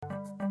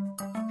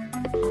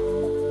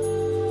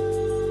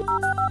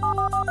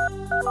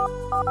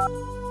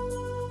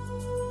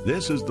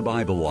This is the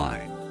Bible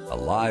Line, a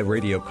live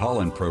radio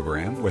call-in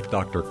program with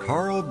Dr.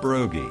 Carl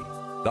Broggi.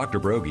 Dr.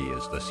 Broggi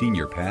is the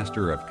senior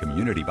pastor of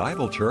Community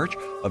Bible Church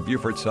of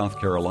Beaufort, South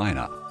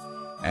Carolina.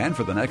 And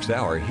for the next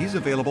hour, he's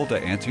available to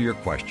answer your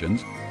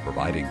questions,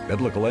 providing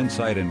biblical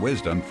insight and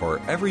wisdom for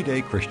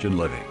everyday Christian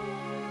living.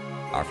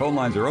 Our phone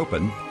lines are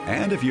open,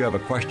 and if you have a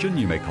question,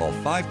 you may call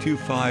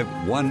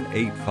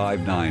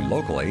 525-1859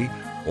 locally,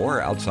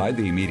 or outside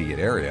the immediate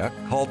area,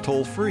 call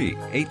toll-free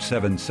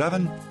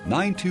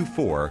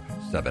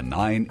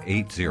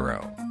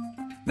 877-924-7980.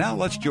 Now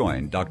let's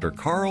join Dr.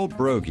 Carl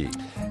Broggi.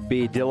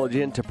 Be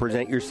diligent to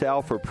present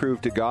yourself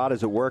approved to God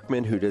as a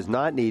workman who does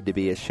not need to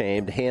be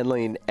ashamed,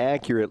 handling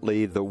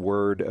accurately the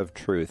word of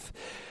truth.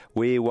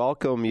 We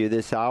welcome you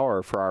this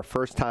hour. For our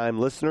first-time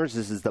listeners,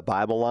 this is the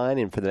Bible Line,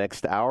 and for the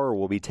next hour,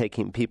 we'll be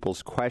taking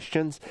people's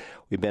questions.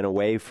 We've been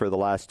away for the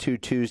last 2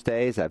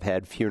 Tuesdays. I've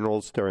had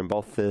funerals during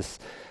both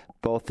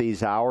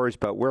these hours,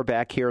 but we're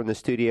back here in the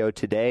studio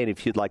today, and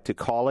if you'd like to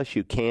call us,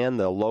 you can.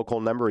 The local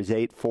number is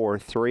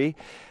 843-525-1859,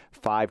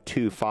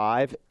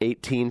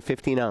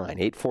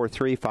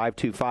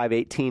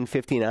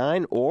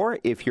 843-525-1859, or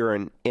if you're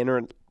an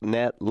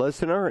internet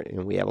listener,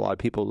 and we have a lot of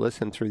people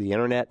listen through the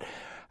internet,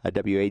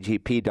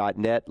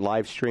 WAGP.net,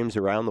 live streams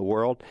around the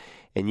world,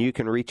 and you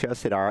can reach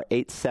us at our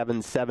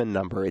 877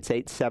 number. It's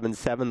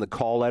 877, the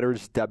call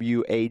letters,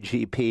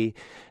 WAGP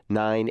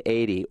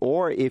 980.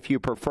 Or if you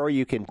prefer,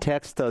 you can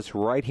text us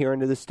right here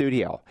into the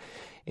studio.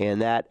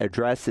 And that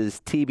address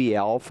is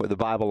TBL for the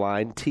Bible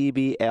Line,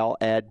 TBL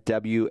at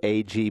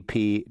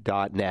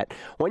WAGP.net.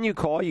 When you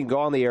call, you can go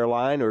on the air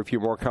line, or if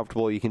you're more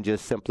comfortable, you can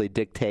just simply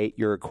dictate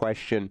your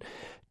question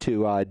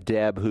to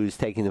Deb, who's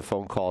taking the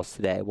phone calls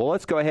today. Well,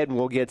 let's go ahead and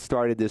we'll get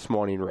started this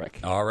morning,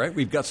 Rick. All right,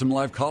 we've got some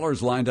live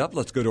callers lined up.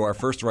 Let's go to our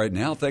first right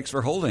now. Thanks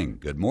for holding.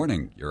 Good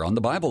morning. You're on the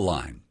Bible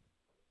Line.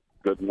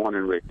 Good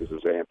morning, Rick. This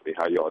is Anthony.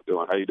 How y'all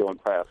doing? How you doing,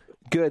 Pastor?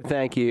 Good,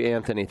 thank you,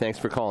 Anthony. Thanks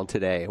for calling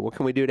today. What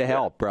can we do to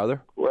help,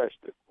 brother?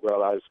 Question.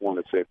 Well, I just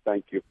want to say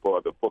thank you for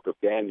the book of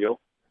Daniel.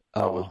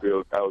 That was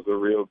a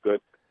real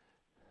good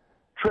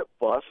trip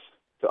for us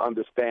to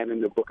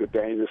understanding the book of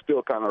Daniel. It's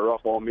still kind of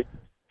rough on me,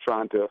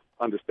 trying to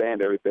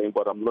understand everything,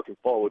 but I'm looking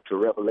forward to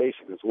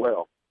Revelation as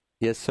well.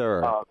 Yes,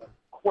 sir.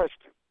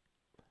 Question.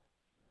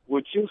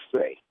 Would you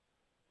say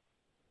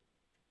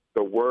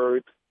the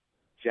word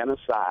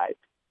genocide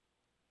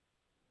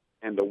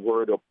and the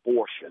word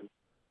abortion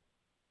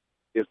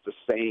is the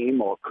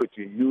same, or could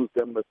you use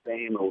them the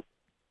same?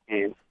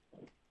 And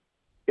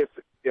if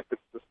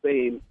it's the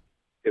same,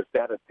 is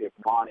that a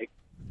demonic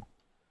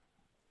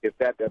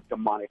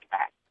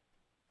act?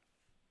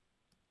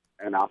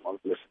 And I'm going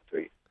to listen to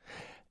you.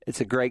 It's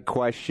a great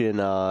question,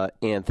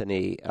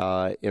 Anthony,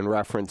 in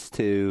reference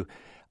to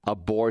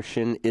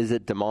abortion. Is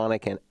it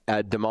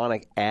a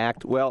demonic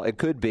act? Well, it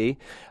could be.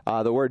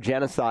 The word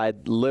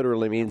genocide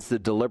literally means the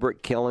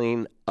deliberate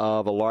killing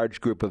of a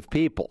large group of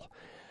people.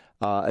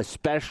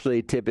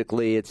 Especially,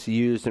 typically, it's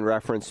used in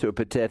reference to a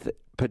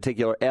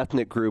particular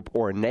ethnic group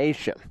or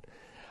nation.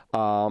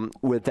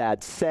 With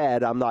that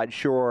said, I'm not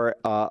sure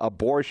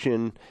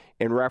abortion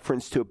in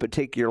reference to a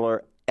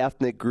particular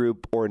ethnic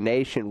group or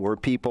nation where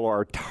people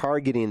are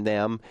targeting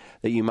them,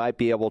 that you might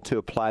be able to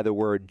apply the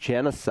word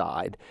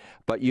genocide,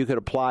 but you could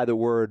apply the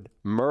word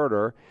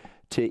murder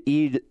to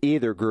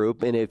either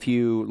group. And if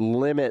you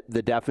limit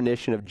the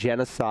definition of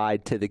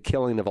genocide to the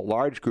killing of a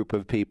large group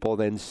of people,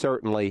 then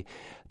certainly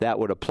that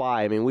would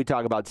apply. I mean, we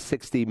talk about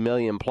 60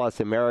 million plus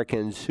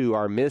Americans who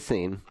are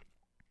missing,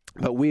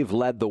 but we've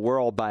led the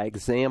world by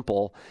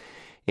example.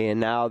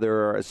 And now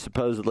there are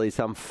supposedly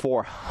some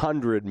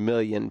 400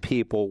 million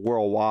people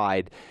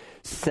worldwide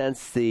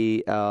since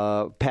the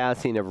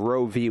passing of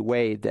Roe v.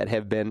 Wade that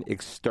have been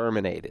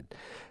exterminated.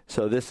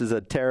 So this is a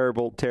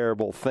terrible,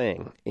 terrible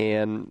thing.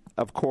 And,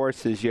 of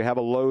course, as you have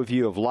a low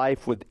view of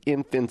life with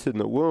infants in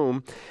the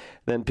womb,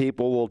 then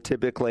people will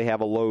typically have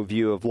a low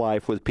view of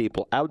life with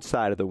people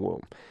outside of the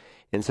womb.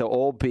 And so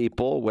old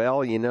people,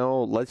 well,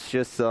 let's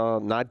just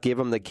not give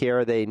them the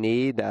care they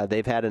need.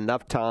 They've had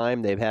enough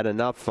time. They've had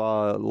enough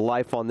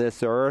life on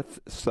this earth,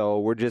 so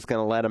we're just going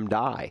to let them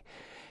die.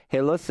 Hey,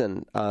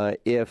 listen,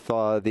 if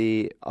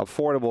the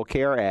Affordable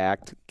Care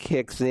Act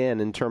kicks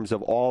in terms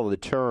of all the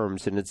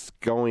terms, and it's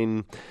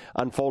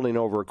unfolding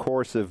over a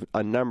course of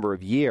a number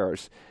of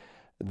years,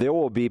 there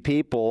will be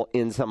people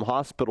in some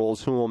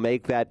hospitals who will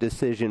make that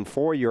decision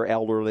for your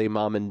elderly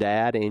mom and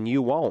dad, and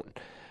you won't.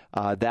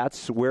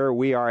 That's where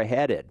we are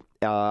headed.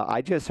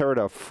 I just heard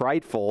a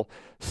frightful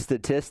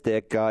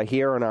statistic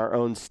here on our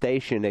own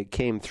station. It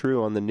came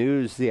through on the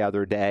news the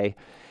other day,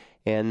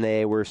 and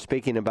they were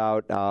speaking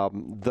about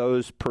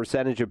those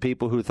percentage of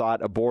people who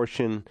thought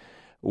abortion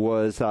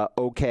was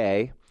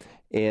okay,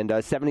 and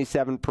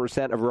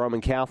 77% of Roman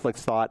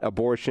Catholics thought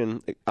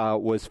abortion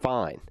was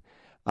fine.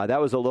 That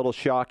was a little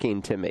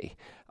shocking to me.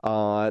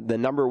 The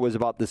number was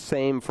about the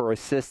same for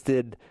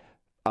assisted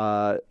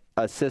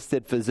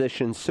assisted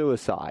physician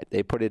suicide.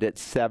 They put it at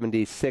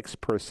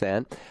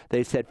 76%.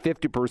 They said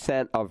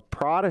 50% of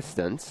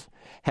Protestants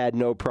had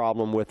no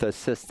problem with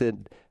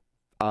assisted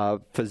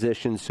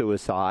physician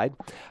suicide.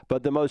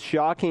 But the most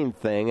shocking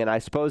thing, and I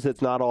suppose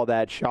it's not all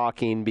that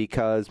shocking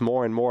because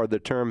more and more the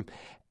term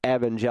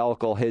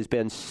evangelical has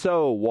been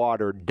so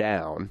watered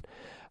down.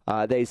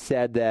 They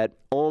said that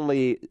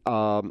they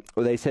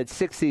said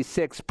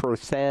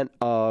 66%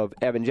 of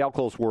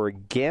evangelicals were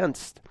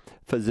against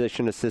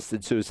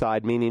physician-assisted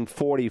suicide, meaning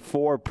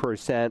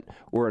 44%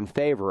 were in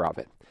favor of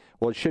it.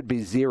 Well, it should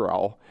be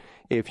zero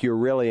if you're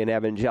really an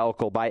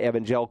evangelical. By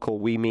evangelical,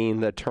 we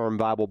mean the term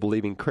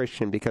Bible-believing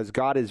Christian, because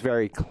God is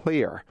very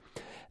clear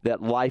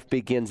that life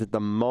begins at the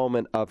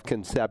moment of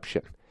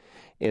conception.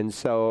 And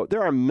so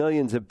there are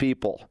millions of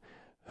people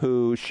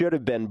who should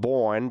have been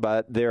born,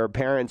 but their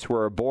parents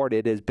were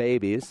aborted as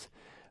babies.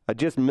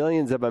 Just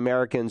millions of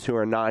Americans who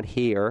are not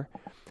here.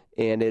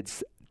 And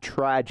it's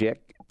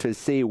tragic to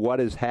see what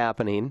is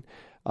happening.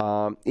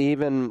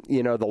 Even,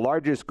 the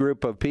largest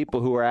group of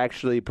people who are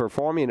actually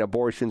performing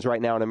abortions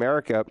right now in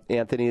America,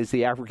 Anthony, is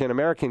the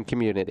African-American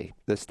community.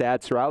 The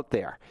stats are out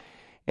there.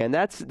 And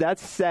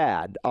that's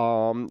sad.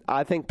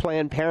 I think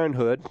Planned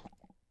Parenthood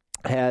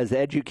has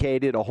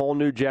educated a whole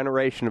new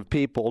generation of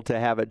people to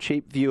have a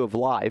cheap view of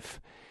life.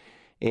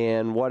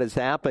 And what is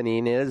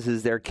happening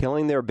is they're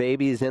killing their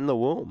babies in the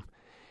womb.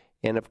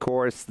 And, of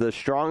course, the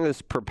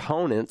strongest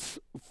proponents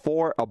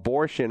for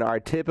abortion are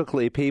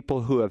typically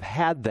people who have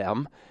had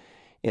them.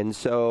 And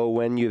so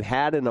when you've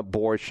had an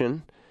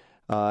abortion,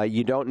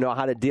 you don't know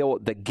how to deal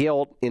with the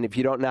guilt. And if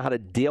you don't know how to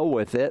deal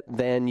with it,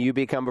 then you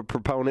become a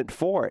proponent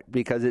for it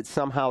because it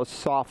somehow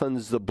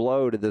softens the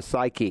blow to the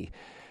psyche,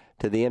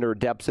 to the inner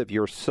depths of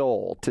your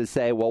soul, to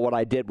say, well, what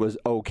I did was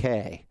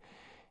okay.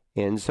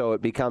 And so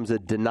it becomes a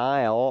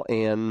denial,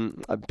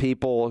 and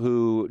people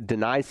who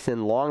deny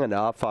sin long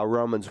enough,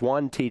 Romans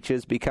 1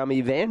 teaches, become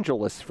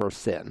evangelists for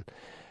sin.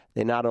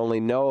 They not only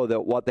know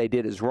that what they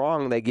did is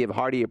wrong, they give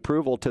hearty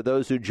approval to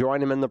those who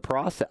join them in the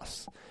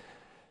process.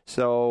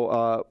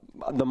 So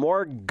the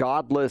more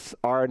godless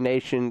our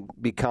nation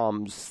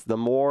becomes, the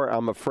more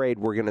I'm afraid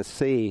we're going to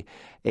see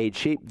a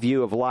cheap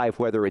view of life,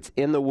 whether it's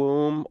in the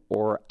womb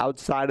or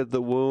outside of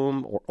the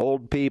womb or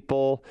old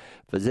people,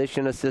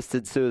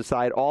 physician-assisted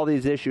suicide. All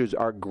these issues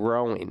are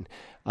growing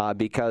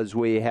because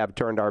we have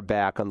turned our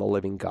back on the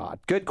living God.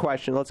 Good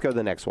question. Let's go to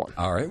the next one.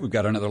 All right. We've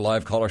got another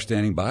live caller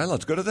standing by.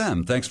 Let's go to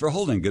them. Thanks for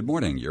holding. Good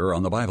morning. You're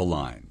on the Bible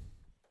line.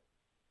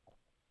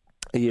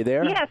 Are you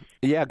there? Yes.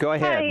 Yeah, go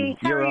ahead. Hi.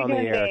 You're How are on you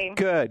the doing air. today?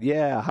 Good.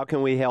 Yeah. How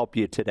can we help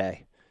you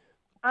today?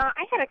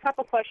 I had a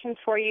couple questions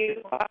for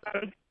you.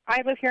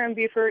 I live here in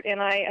Beaufort, and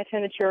I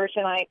attend the church,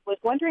 and I was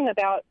wondering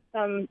about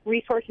some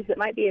resources that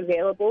might be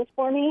available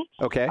for me.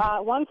 Okay.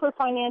 One for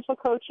financial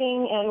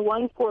coaching and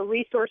one for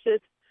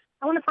resources.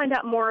 I want to find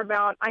out more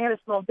about, I have a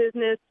small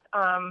business,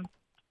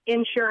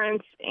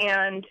 insurance,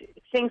 and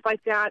things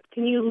like that.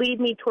 Can you lead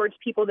me towards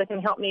people that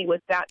can help me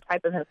with that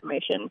type of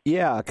information?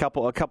 Yeah, a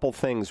couple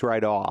things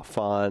right off.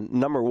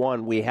 Number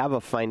one, we have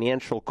a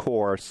financial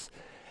course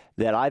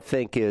that I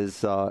think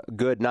is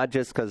good, not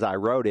just because I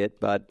wrote it,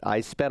 but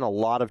I spent a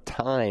lot of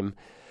time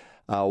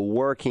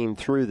working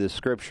through the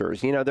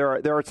scriptures.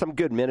 There are some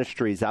good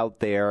ministries out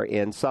there,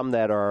 and some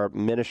that are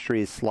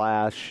ministries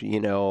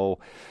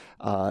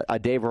 / a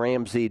Dave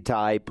Ramsey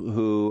type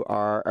who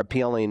are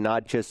appealing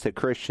not just to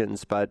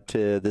Christians but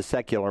to the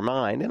secular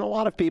mind. And a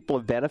lot of people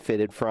have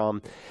benefited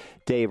from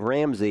Dave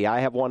Ramsey.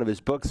 I have one of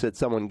his books that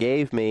someone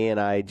gave me,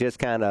 and I just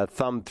kind of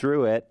thumbed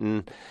through it,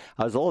 and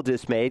I was a little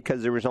dismayed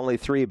because there was only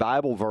 3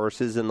 Bible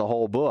verses in the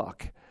whole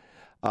book.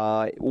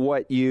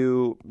 What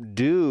you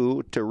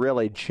do to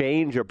really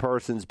change a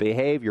person's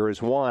behavior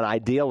is, one,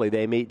 ideally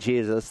they meet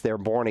Jesus, they're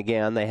born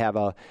again, they have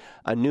a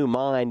new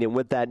mind, and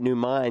with that new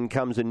mind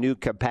comes a new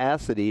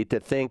capacity to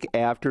think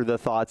after the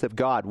thoughts of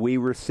God. We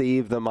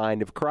receive the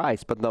mind of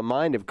Christ, but the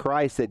mind of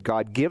Christ that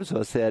God gives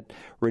us at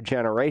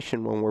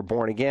regeneration when we're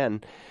born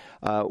again,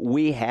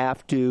 we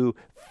have to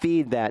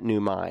feed that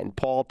new mind.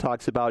 Paul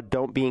talks about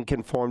don't being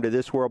conformed to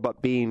this world,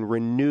 but being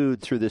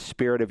renewed through the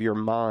spirit of your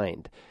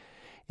mind.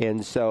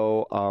 And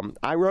so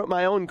I wrote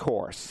my own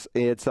course.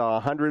 It's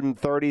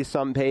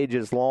 130-some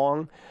pages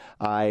long.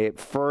 I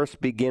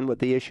first begin with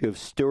the issue of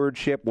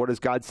stewardship. What does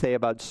God say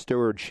about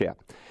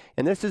stewardship?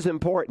 And this is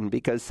important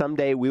because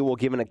someday we will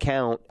give an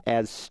account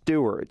as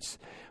stewards.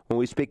 When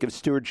we speak of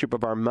stewardship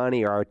of our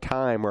money or our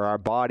time or our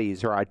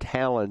bodies or our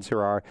talents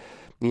or our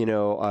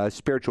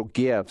spiritual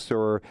gifts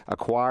or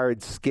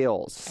acquired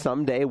skills,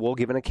 someday we'll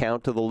give an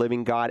account to the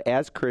living God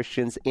as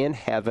Christians in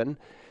heaven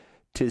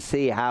to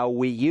see how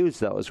we use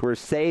those. We're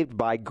saved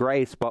by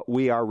grace, but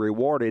we are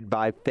rewarded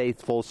by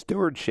faithful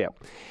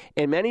stewardship.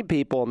 And many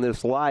people in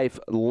this life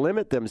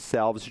limit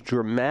themselves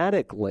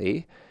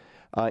dramatically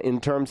in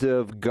terms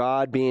of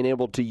God being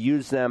able to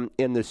use them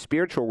in the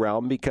spiritual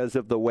realm because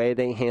of the way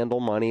they handle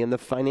money in the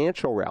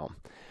financial realm.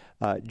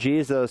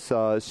 Jesus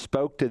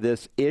spoke to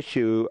this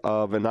issue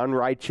of an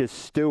unrighteous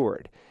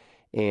steward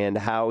and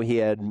how he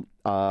had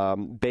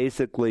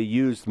basically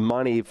used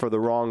money for the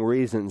wrong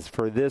reasons,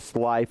 for this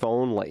life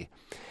only.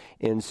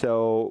 And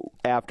so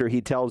after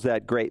he tells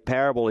that great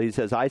parable, he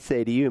says, I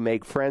say to you,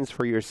 make friends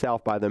for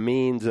yourself by the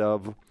means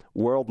of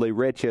worldly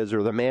riches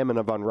or the mammon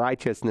of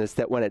unrighteousness,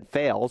 that when it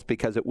fails,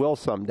 because it will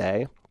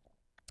someday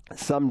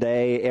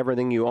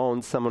everything you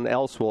own, someone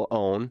else will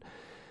own.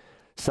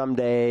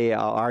 Someday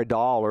our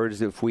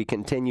dollars, if we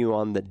continue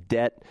on the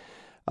debt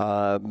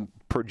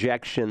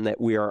projection that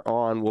we are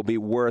on, will be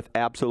worth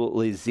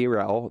absolutely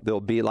zero.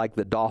 They'll be like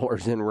the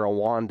dollars in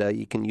Rwanda.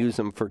 You can use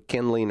them for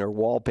kindling or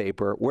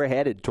wallpaper. We're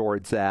headed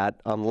towards that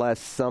unless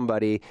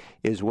somebody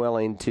is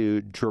willing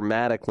to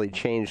dramatically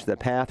change the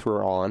path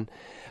we're on.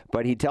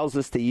 But he tells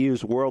us to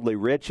use worldly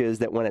riches,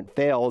 that when it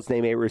fails,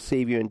 they may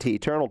receive you into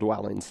eternal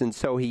dwellings. And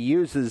so he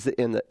uses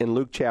in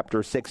Luke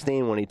chapter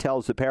 16, when he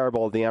tells the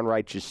parable of the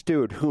unrighteous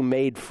steward who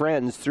made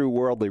friends through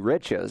worldly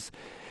riches,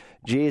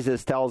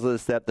 Jesus tells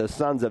us that the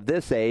sons of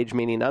this age,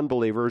 meaning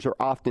unbelievers, are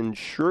often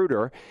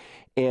shrewder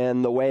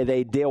in the way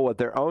they deal with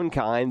their own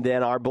kind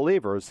than our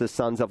believers, the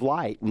sons of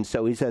light. And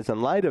so he says,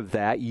 in light of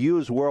that,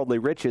 use worldly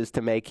riches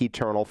to make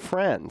eternal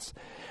friends.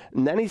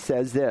 And then he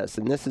says this,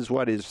 and this is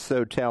what is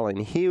so telling.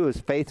 He who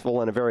is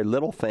faithful in a very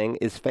little thing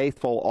is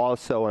faithful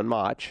also in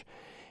much.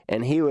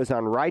 And he who is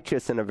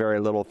unrighteous in a very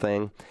little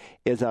thing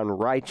is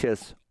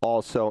unrighteous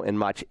also in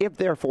much. If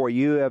therefore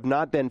you have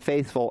not been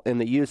faithful in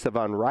the use of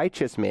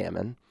unrighteous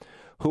mammon,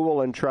 who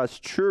will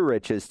entrust true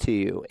riches to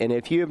you? And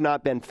if you have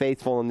not been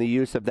faithful in the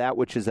use of that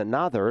which is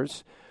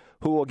another's,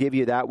 who will give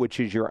you that which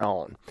is your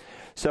own?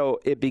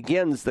 So it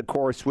begins the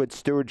course with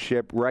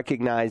stewardship,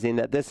 recognizing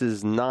that this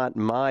is not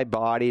my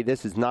body,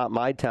 this is not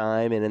my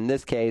time, and in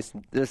this case,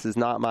 this is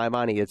not my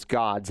money, it's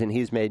God's, and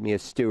he's made me a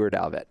steward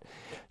of it.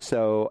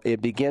 So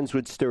it begins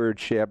with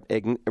stewardship,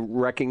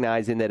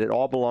 recognizing that it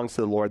all belongs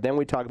to the Lord. Then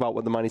we talk about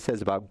what the money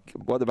says about,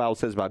 what the Bible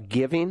says about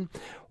giving,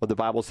 what the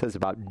Bible says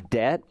about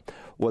debt,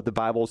 what the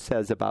Bible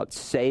says about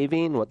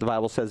saving, what the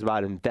Bible says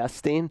about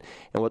investing,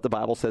 and what the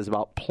Bible says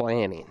about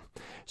planning.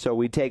 So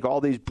we take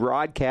all these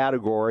broad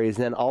categories,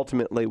 and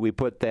ultimately we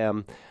put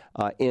them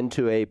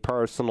into a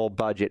personal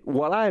budget.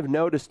 What I've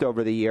noticed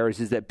over the years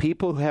is that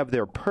people who have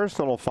their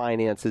personal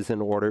finances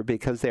in order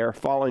because they are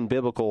following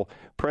biblical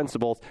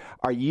principles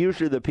are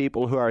usually the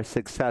people who are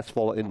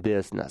successful in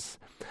business.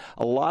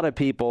 A lot of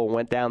people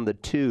went down the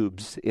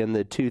tubes in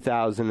the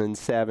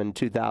 2007,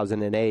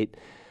 2008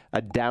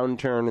 a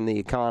downturn in the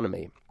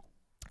economy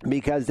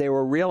because they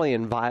were really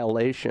in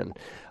violation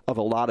of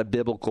a lot of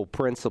biblical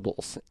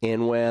principles.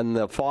 And when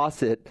the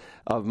faucet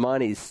of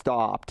money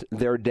stopped,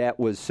 their debt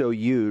was so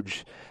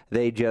huge,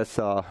 they just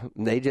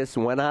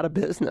went out of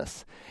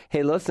business.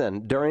 Hey,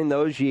 listen, during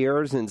those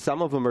years, and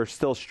some of them are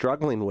still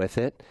struggling with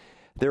it,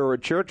 there were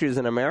churches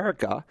in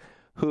America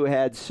who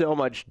had so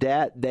much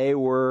debt, they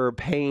were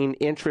paying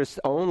interest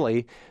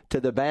only to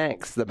the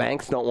banks. The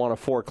banks don't want to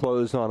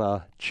foreclose on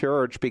a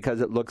church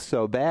because it looks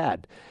so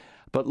bad.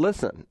 But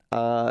listen,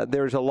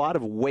 there's a lot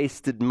of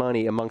wasted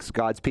money amongst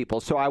God's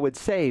people. So I would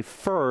say,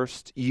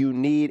 first, you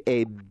need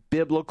a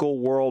biblical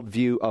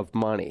worldview of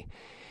money.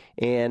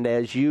 And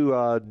as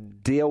you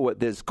deal with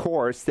this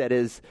course that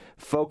is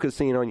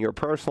focusing on your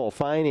personal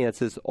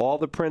finances, all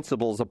the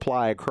principles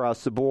apply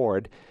across the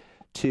board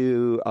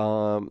to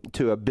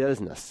a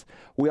business.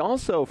 We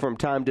also, from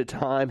time to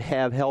time,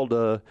 have held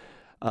a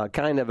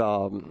kind of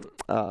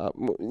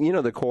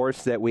the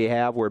course that we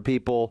have where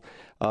people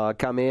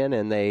come in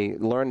and they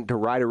learn to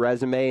write a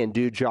resume and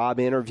do job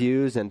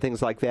interviews and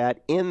things like that.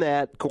 In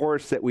that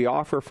course that we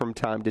offer from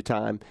time to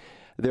time,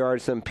 there are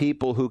some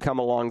people who come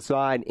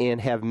alongside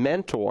and have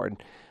mentored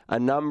a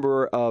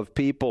number of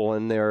people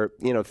in their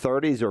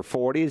 30s or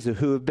 40s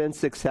who have been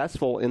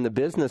successful in the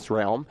business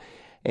realm,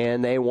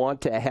 and they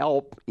want to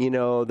help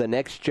the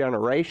next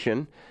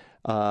generation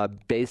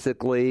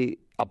basically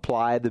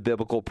apply the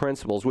biblical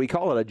principles. We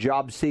call it a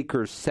job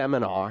seekers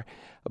seminar,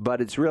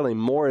 but it's really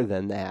more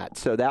than that.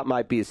 So that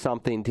might be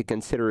something to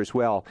consider as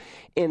well.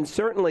 And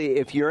certainly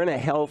if you're in a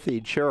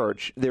healthy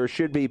church, there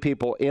should be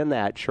people in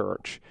that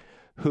church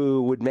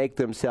who would make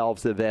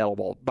themselves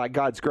available. By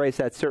God's grace,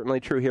 that's certainly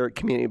true here at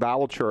Community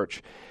Bible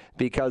Church,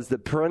 because the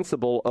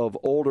principle of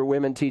older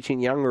women teaching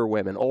younger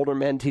women, older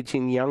men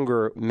teaching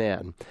younger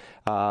men,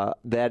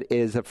 that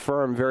is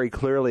affirmed very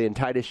clearly in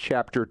Titus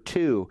chapter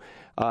 2,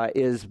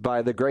 is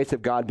by the grace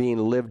of God being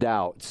lived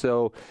out.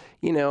 So,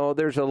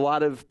 there's a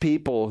lot of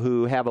people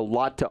who have a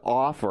lot to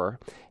offer,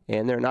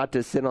 and they're not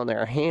to sit on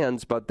their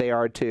hands, but they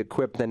are to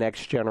equip the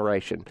next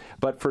generation.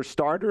 But for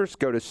starters,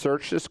 go to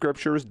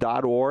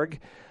searchthescriptures.org.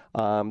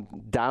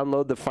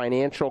 Download the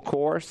financial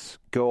course,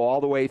 go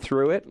all the way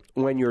through it.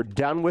 When you're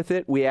done with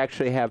it, we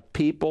actually have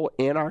people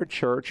in our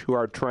church who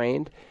are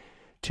trained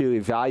to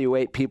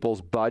evaluate people's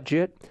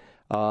budget.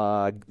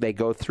 They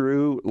go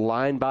through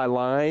line by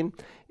line.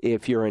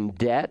 If you're in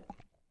debt,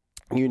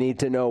 you need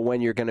to know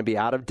when you're going to be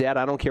out of debt.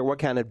 I don't care what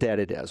kind of debt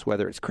it is,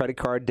 whether it's credit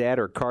card debt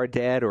or car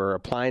debt or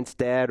appliance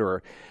debt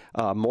or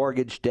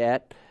mortgage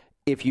debt.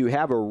 If you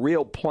have a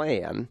real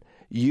plan,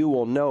 you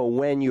will know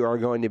when you are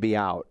going to be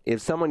out.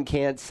 If someone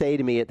can't say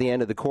to me at the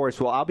end of the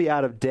course, well, I'll be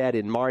out of debt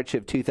in March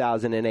of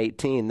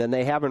 2018, then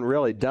they haven't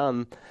really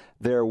done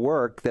their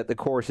work that the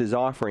course is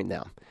offering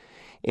them.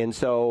 And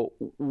so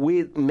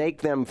we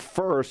make them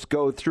first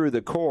go through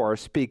the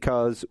course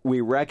because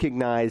we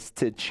recognize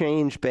to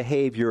change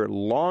behavior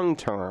long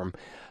term,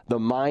 the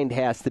mind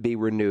has to be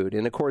renewed.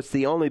 And of course,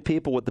 the only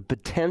people with the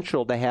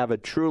potential to have a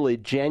truly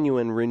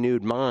genuine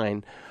renewed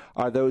mind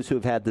are those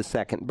who've had the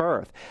second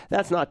birth.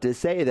 That's not to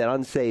say that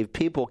unsaved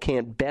people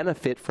can't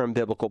benefit from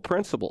biblical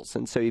principles.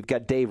 And so you've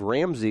got Dave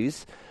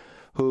Ramsey's,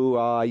 who,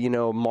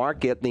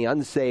 market the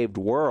unsaved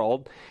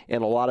world,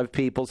 and a lot of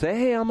people say,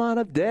 hey, I'm out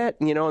of debt,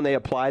 and they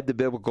applied the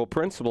biblical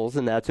principles,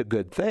 and that's a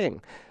good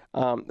thing.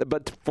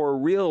 But for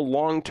real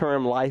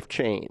long-term life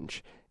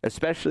change,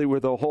 especially where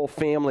the whole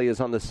family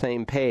is on the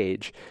same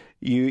page,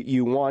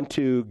 you want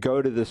to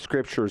go to the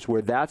Scriptures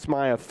where that's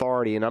my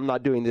authority, and I'm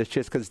not doing this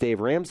just because Dave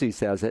Ramsey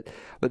says it,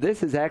 but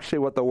this is actually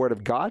what the Word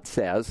of God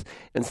says,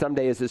 and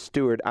someday as a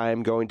steward, I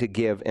am going to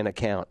give an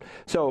account.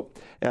 So,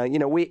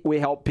 we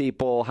help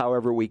people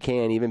however we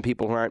can, even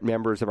people who aren't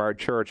members of our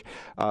church.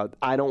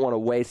 I don't want to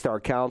waste our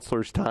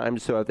counselors' time,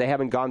 so if they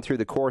haven't gone through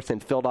the course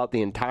and filled out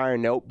the entire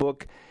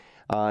notebook,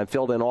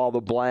 filled in all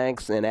the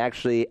blanks, and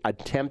actually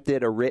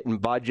attempted a written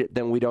budget,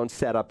 then we don't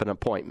set up an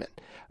appointment.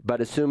 But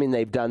assuming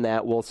they've done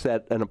that, we'll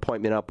set an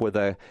appointment up with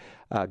a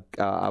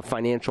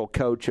financial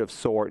coach of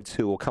sorts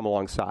who will come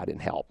alongside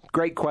and help.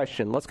 Great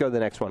question. Let's go to the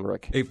next one,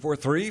 Rick.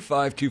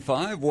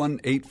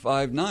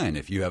 843-525-1859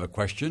 if you have a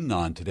question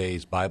on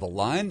today's Bible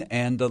Line.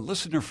 And a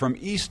listener from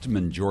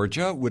Eastman,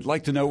 Georgia, would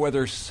like to know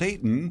whether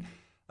Satan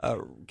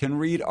can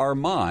read our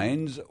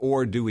minds,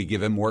 or do we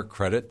give him more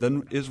credit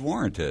than is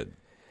warranted?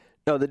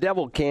 No, the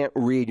devil can't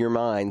read your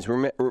minds.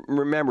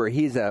 Remember,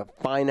 he's a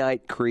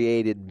finite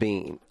created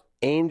being.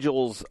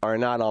 Angels are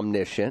not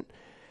omniscient.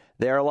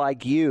 They're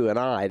like you and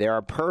I. They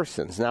are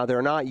persons. Now,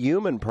 they're not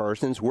human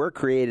persons. We're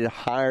created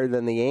higher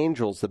than the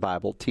angels, the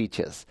Bible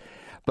teaches.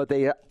 But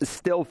they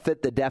still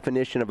fit the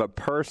definition of a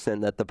person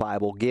that the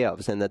Bible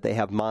gives, and that they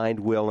have mind,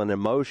 will, and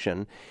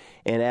emotion.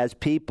 And as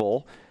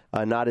people,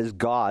 not as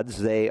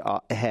gods, they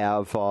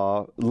have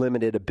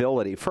limited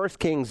ability. 1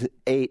 Kings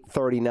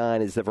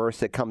 8:39 is the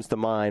verse that comes to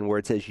mind, where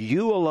it says,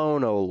 "You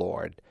alone, O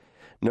Lord,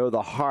 know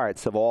the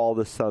hearts of all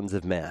the sons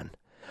of men."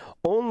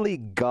 Only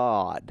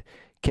God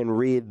can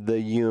read the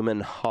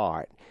human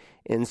heart.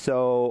 And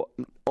so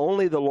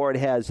only the Lord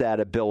has that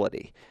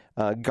ability.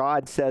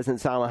 God says in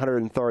Psalm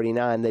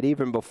 139 that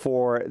even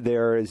before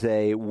there is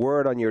a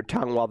word on your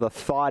tongue, while the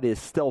thought is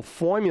still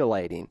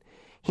formulating,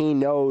 he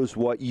knows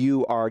what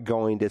you are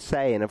going to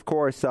say. And of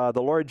course, the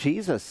Lord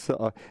Jesus,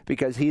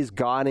 because he's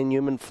God in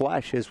human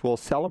flesh, as we'll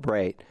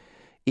celebrate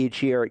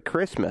each year at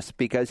Christmas,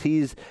 because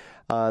he's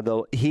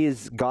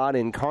God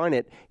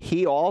incarnate,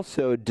 he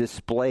also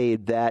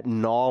displayed that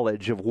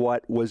knowledge of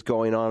what was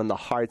going on in the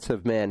hearts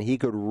of men. He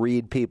could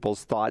read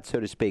people's thoughts, so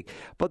to speak.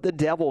 But the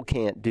devil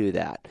can't do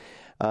that.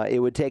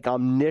 It would take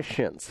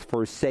omniscience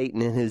for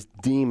Satan and his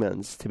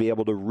demons to be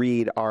able to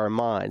read our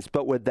minds.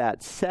 But with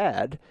that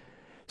said,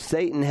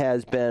 Satan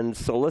has been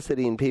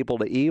soliciting people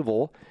to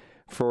evil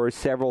for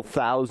several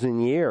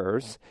thousand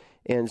years,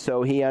 and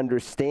so he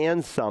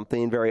understands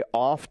something very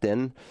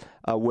often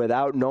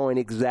without knowing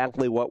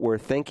exactly what we're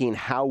thinking,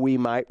 how we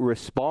might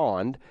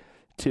respond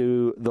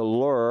to the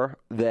lure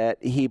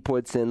that he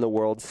puts in the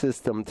world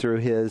system through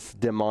his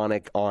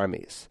demonic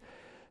armies.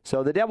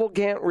 So the devil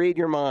can't read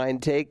your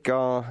mind. Take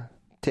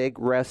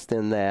rest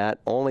in that.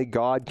 Only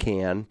God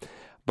can.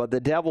 But the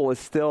devil is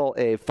still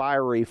a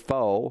fiery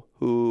foe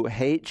who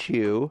hates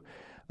you,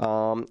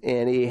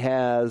 and he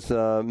has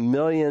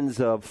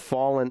millions of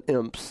fallen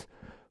imps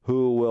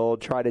who will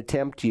try to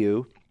tempt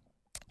you.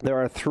 There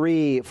are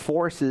three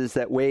forces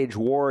that wage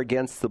war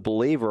against the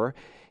believer,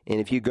 and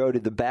if you go to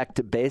the Back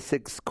to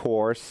Basics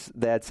course,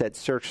 that's at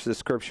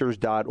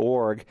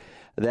searchthescriptures.org,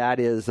 that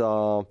is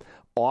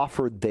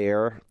offered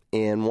there.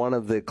 And one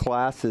of the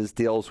classes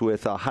deals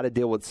with how to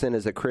deal with sin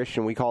as a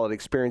Christian. We call it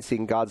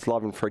Experiencing God's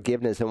Love and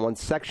Forgiveness. And one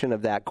section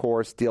of that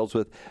course deals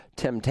with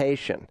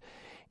temptation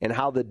and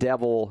how the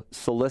devil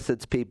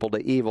solicits people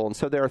to evil. And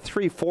so there are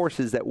three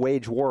forces that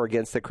wage war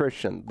against the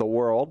Christian. The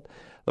world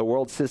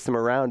system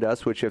around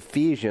us, which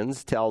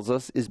Ephesians tells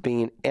us is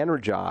being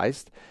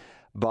energized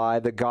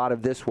by the god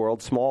of this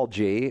world, small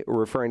g,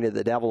 referring to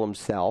the devil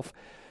himself.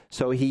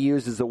 So he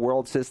uses the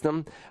world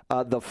system.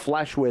 The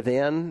flesh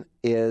within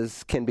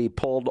can be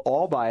pulled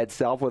all by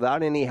itself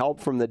without any help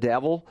from the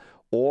devil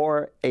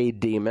or a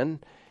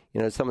demon.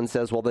 Someone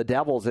says, well, the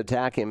devil's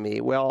attacking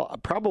me. Well,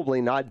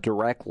 probably not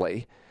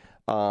directly,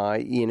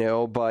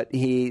 but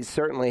he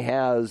certainly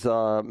has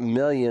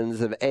millions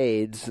of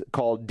aides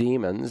called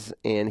demons,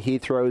 and he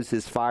throws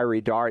his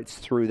fiery darts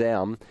through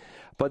them.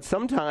 But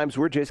sometimes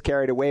we're just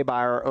carried away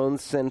by our own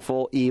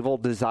sinful, evil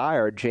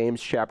desire.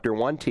 James chapter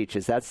 1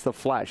 teaches that's the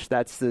flesh.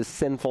 That's the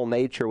sinful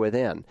nature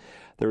within.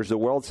 There's the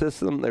world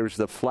system, there's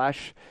the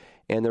flesh,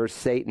 and there's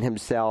Satan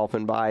himself.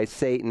 And by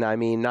Satan, I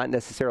mean not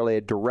necessarily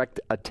a direct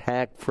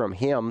attack from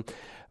him,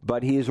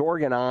 but he's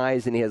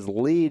organized and he has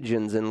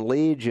legions and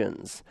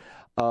legions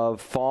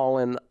of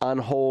fallen,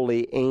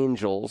 unholy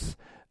angels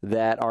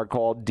that are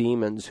called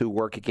demons who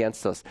work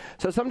against us.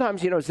 So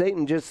sometimes,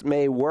 Satan just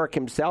may work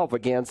himself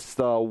against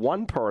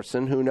one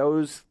person who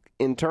knows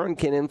in turn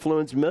can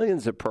influence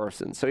millions of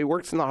persons. So he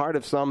works in the heart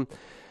of some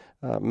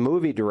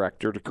movie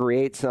director to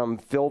create some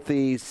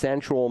filthy,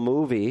 sensual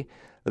movie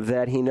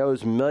that he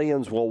knows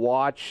millions will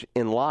watch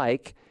and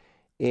like,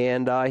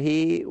 and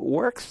he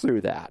works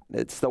through that.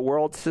 It's the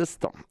world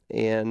system.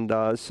 And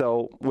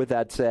so with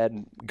that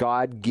said,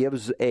 God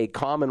gives a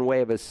common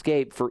way of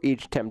escape for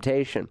each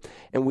temptation.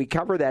 And we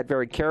cover that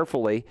very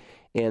carefully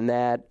in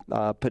that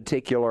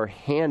particular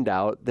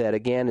handout that,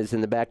 again, is in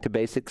the Back to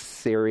Basics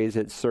series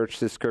at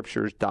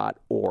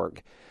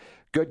searchthescriptures.org.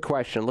 Good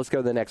question. Let's go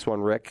to the next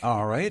one, Rick.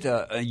 All right.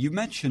 You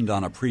mentioned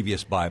on a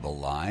previous Bible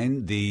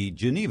line the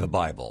Geneva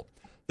Bible.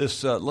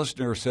 This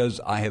listener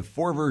says, I have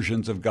 4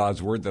 versions of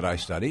God's Word that I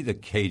study, the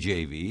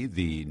KJV,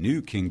 the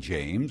New King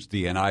James,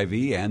 the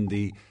NIV, and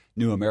the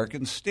New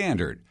American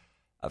Standard.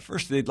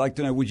 First, they'd like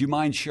to know, would you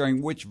mind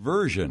sharing which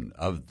version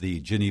of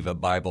the Geneva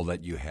Bible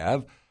that you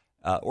have,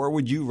 or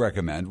would you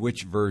recommend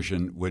which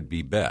version would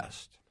be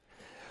best?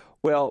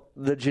 Well,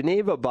 the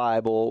Geneva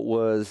Bible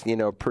was,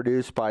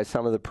 produced by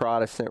some of the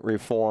Protestant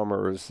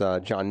reformers.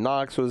 John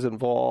Knox was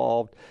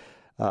involved,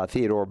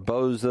 Theodore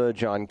Beza,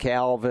 John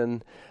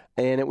Calvin.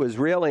 And it was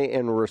really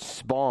in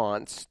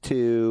response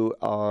to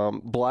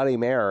Bloody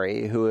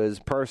Mary, who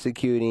is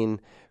persecuting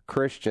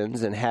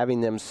Christians and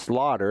having them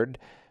slaughtered.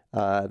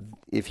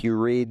 If you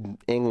read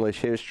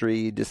English history,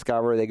 you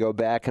discover they go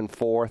back and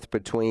forth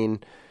between,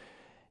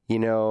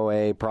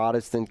 a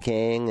Protestant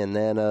king and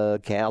then a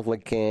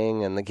Catholic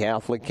king, and the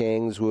Catholic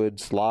kings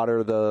would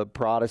slaughter the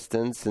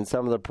Protestants, and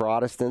some of the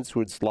Protestants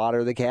would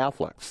slaughter the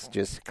Catholics.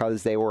 Just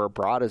because they were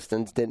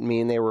Protestants didn't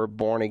mean they were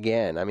born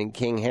again. I mean,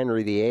 King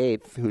Henry VIII,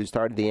 who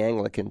started the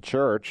Anglican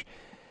Church,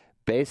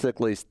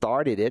 basically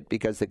started it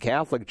because the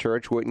Catholic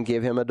Church wouldn't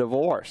give him a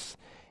divorce.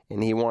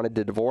 And he wanted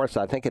to divorce,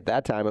 I think at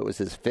that time it was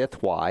his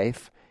 5th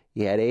wife.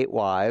 He had 8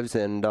 wives,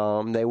 and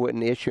they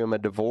wouldn't issue him a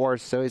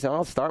divorce. So he said,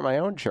 I'll start my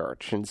own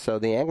church. And so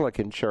the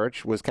Anglican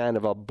Church was kind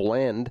of a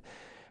blend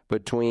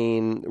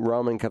between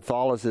Roman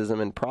Catholicism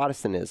and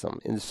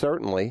Protestantism. And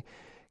certainly,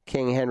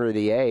 King Henry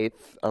VIII,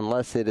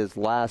 unless at his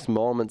last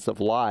moments of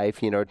life,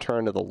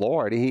 turned to the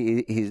Lord,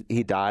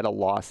 he died a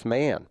lost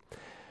man.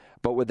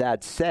 But with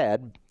that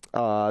said,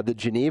 the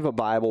Geneva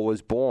Bible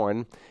was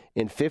born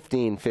in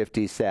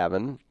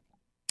 1557,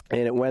 and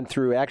it went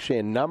through actually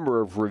a number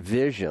of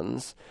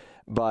revisions.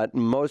 But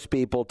most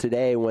people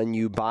today, when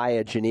you buy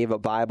a Geneva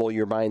Bible,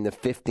 you're buying the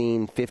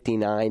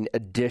 1559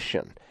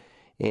 edition.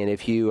 And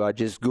if you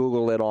just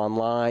Google it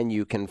online,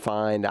 you can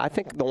find, I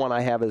think the one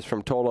I have is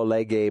from Tolle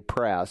Lege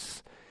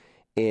Press.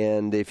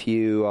 And if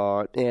you,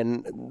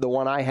 and the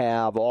one I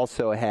have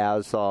also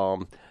has,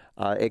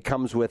 it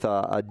comes with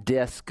a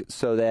disc,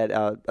 so that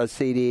a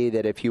CD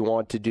that if you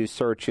want to do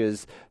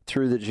searches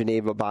through the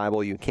Geneva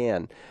Bible, you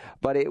can.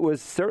 But it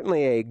was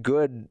certainly a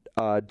good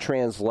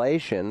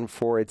translation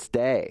for its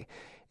day.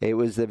 It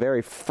was the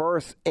very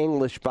first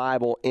English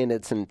Bible in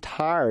its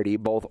entirety,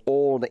 both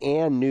Old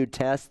and New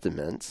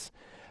Testaments,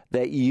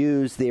 that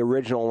used the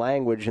original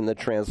language in the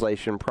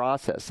translation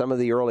process. Some of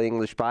the early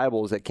English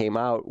Bibles that came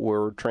out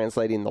were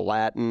translating the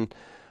Latin,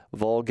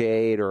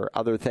 Vulgate, or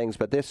other things,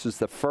 but this was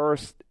the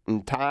first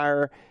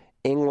entire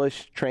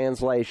English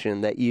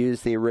translation that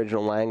used the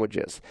original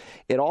languages.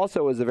 It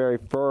also was the very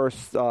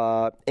first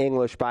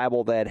English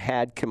Bible that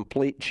had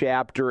complete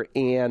chapter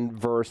and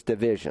verse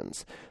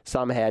divisions.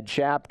 Some had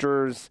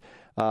chapters.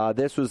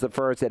 This was the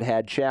first that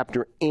had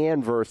chapter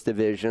and verse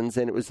divisions,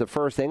 and it was the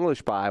first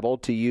English Bible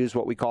to use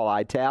what we call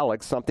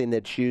italics, something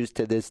that's used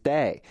to this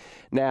day.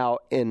 Now,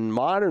 in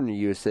modern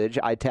usage,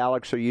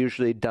 italics are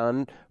usually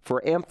done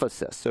for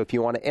emphasis. So if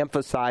you want to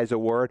emphasize a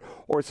word,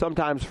 or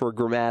sometimes for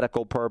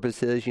grammatical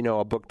purposes,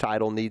 a book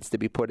title needs to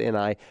be put in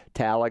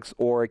italics,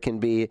 or it can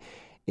be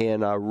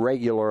in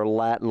regular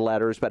Latin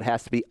letters, but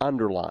has to be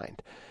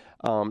underlined.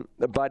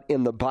 But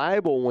in the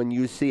Bible, when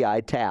you see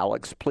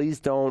italics, please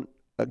don't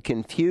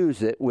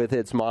confuse it with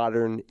its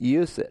modern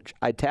usage.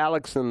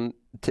 Italics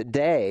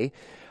today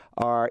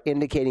are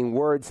indicating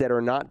words that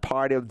are not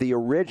part of the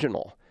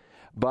original,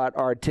 but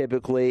are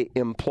typically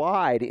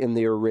implied in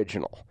the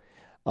original.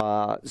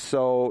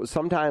 So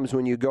sometimes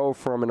when you go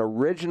from an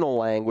original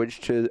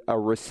language to a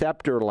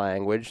receptor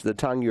language, the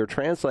tongue you're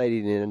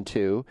translating it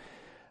into,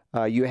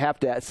 you have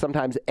to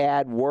sometimes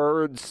add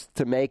words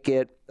to make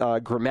it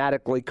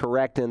grammatically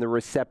correct in the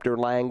receptor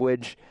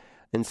language,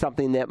 and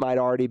something that might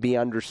already be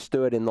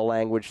understood in the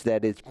language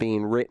that it's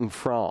being written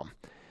from.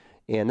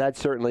 And that's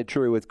certainly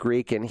true with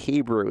Greek and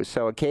Hebrew.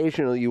 So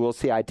occasionally you will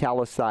see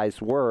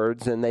italicized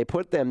words, and they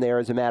put them there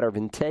as a matter of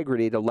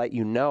integrity to let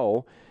you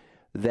know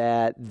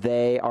that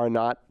they are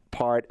not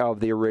part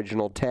of the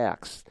original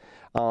text.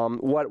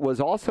 What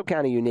was also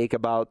kind of unique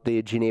about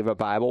the Geneva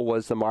Bible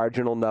was the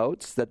marginal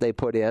notes that they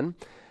put in.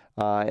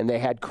 And they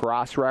had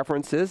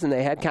cross-references, and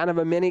they had kind of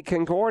a mini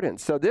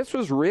concordance. So this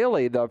was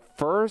really the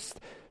first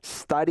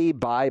study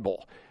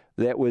Bible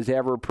that was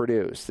ever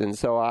produced. And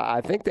so I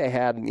think they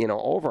had,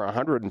 over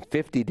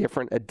 150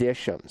 different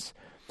editions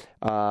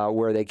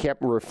where they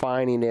kept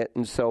refining it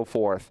and so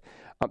forth.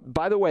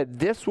 By the way,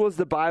 this was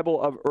the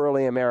Bible of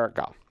early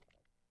America.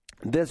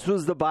 This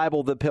was the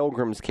Bible the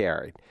Pilgrims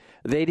carried.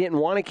 They didn't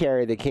want to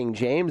carry the King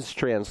James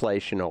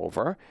translation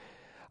over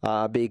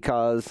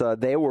because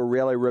they were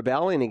really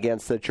rebelling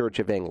against the Church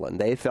of England.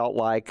 They felt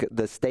like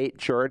the state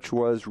church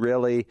was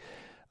really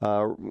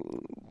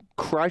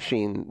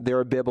crushing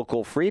their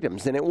biblical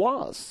freedoms, and it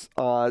was.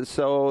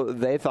 So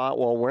they thought,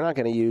 well, we're not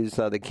going to use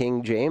the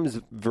King James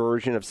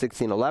version of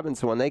 1611.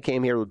 So when they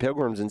came here with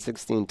Pilgrims in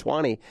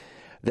 1620,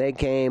 they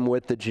came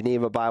with the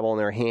Geneva Bible in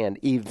their hand.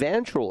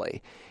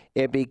 Eventually,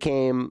 it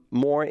became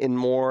more and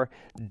more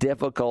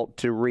difficult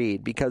to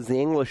read because the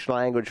English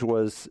language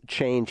was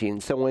changing.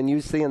 So when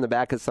you see in the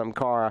back of some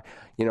car,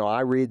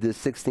 I read the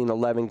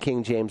 1611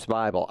 King James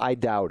Bible, I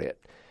doubt it.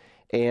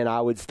 And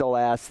I would still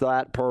ask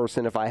that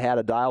person, if I had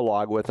a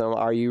dialogue with them,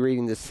 are you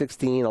reading the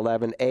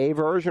 1611 A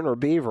version or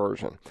B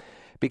version?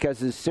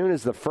 Because as soon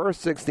as the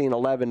first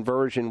 1611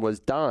 version was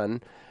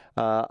done,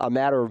 a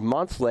matter of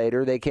months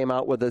later, they came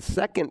out with a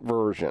second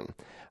version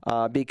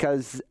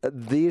because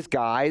these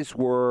guys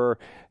were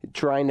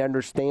trying to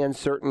understand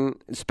certain,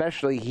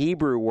 especially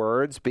Hebrew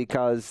words,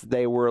 because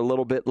they were a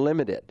little bit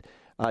limited.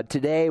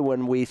 Today,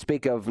 when we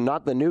speak of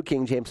not the New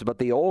King James, but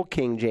the Old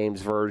King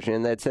James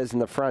Version that says in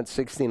the front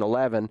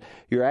 1611,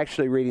 you're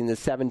actually reading the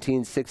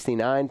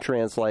 1769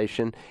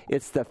 translation.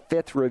 It's the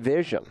fifth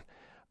revision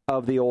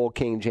of the Old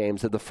King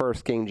James, of the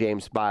first King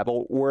James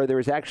Bible, where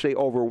there's actually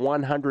over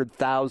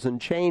 100,000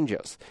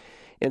 changes.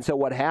 And so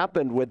what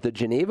happened with the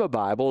Geneva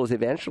Bible is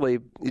eventually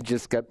it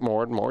just got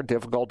more and more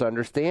difficult to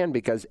understand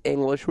because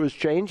English was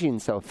changing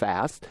so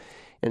fast.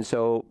 And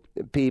so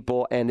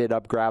people ended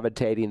up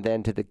gravitating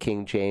then to the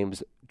King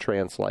James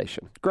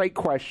translation. Great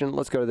question.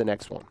 Let's go to the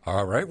next one.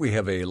 All right. We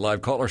have a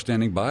live caller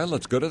standing by.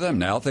 Let's go to them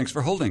now. Thanks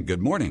for holding.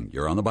 Good morning.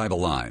 You're on the Bible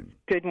line.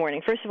 Good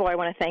morning. First of all, I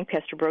want to thank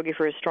Pastor Broggi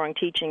for his strong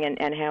teaching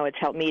and how it's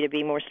helped me to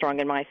be more strong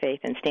in my faith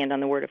and stand on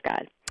the Word of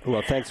God.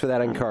 Well, thanks for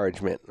that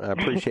encouragement. I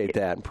appreciate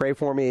that. And pray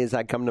for me as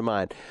I come to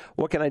mind.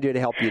 What can I do to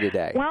help you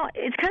today? Well,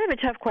 it's kind of a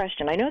tough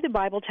question. I know the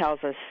Bible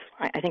tells us,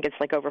 I think it's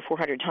like over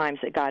 400 times,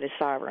 that God is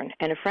sovereign.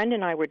 And a friend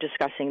and I were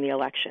discussing the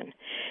election.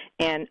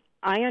 And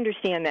I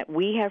understand that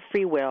we have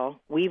free will.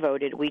 We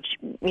voted.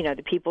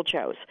 The people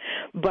chose.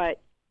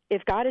 But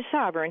if God is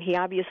sovereign, he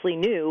obviously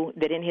knew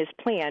that in his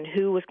plan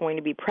who was going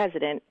to be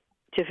president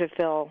to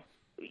fulfill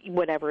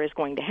whatever is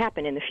going to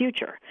happen in the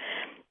future.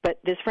 But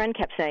this friend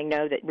kept saying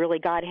no, that really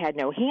God had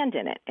no hand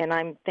in it. And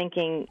I'm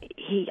thinking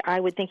I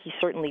would think he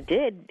certainly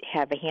did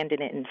have a hand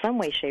in it in some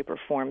way, shape, or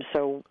form.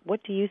 So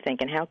what do you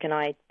think, and how can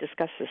I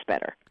discuss this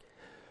better?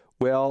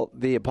 Well,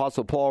 the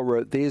Apostle Paul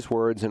wrote these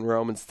words in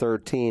Romans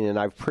 13, and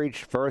I've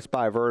preached verse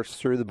by verse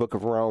through the book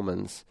of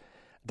Romans.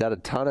 Done a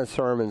ton of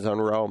sermons on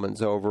Romans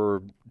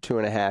over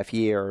 2.5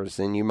 years,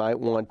 and you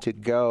might want to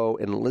go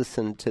and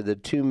listen to the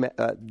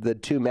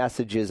two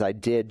messages I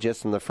did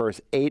just in the first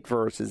 8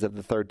 verses of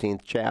the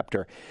 13th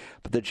chapter.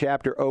 But the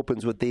chapter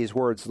opens with these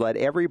words: "Let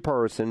every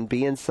person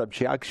be in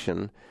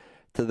subjection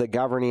to the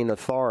governing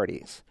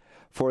authorities,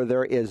 for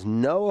there is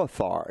no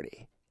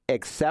authority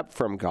except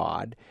from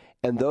God,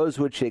 and those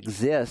which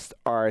exist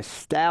are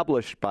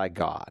established by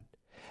God.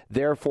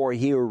 Therefore,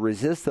 he who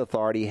resists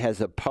authority has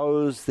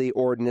opposed the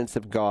ordinance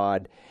of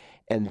God,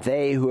 and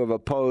they who have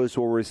opposed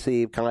will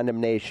receive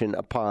condemnation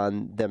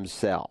upon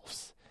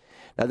themselves."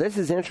 Now, this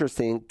is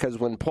interesting because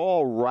when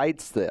Paul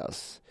writes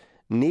this,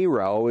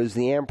 Nero is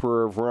the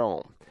emperor of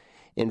Rome.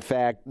 In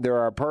fact, there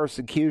are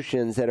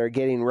persecutions that are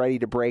getting ready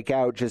to break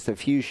out just a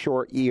few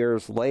short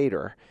years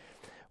later,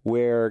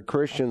 where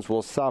Christians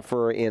will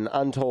suffer in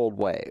untold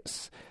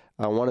ways.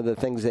 One of the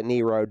things that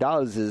Nero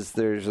does is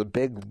there's a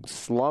big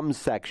slum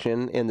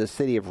section in the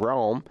city of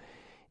Rome,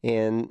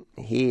 and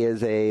he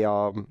is a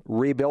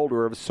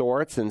rebuilder of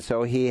sorts, and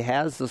so he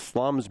has the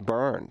slums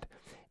burned.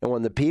 And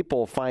when the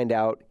people find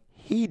out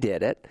he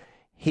did it,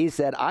 he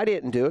said, "I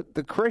didn't do it,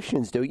 the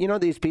Christians do."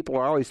 These people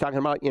are always talking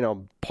about,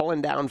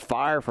 pulling down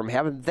fire from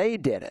heaven. They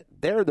did it.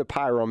 They're the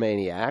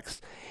pyromaniacs.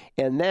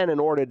 And then in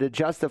order to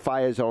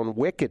justify his own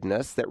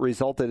wickedness that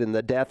resulted in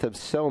the death of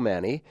so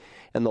many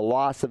and the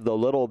loss of the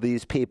little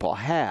these people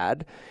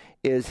had,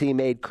 is he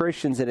made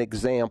Christians an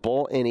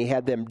example, and he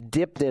had them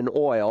dipped in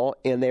oil,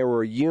 and they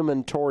were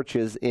human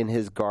torches in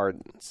his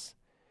gardens.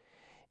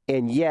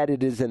 And yet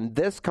it is in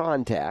this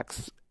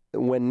context,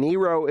 when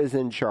Nero is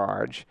in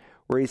charge,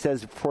 where he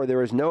says, "For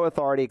there is no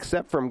authority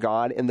except from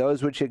God, and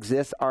those which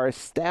exist are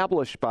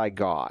established by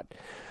God."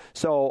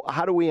 So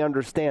how do we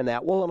understand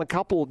that? Well, in a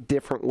couple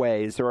different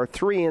ways. There are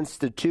 3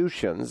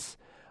 institutions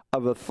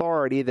of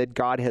authority that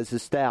God has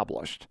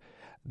established.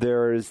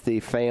 There's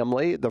the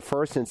family, the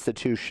first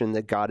institution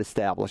that God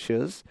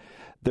establishes.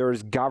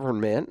 There's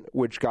government,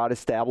 which God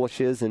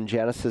establishes in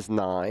Genesis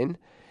 9.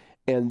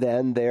 And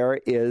then there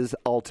is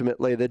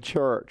ultimately the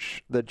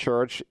church. The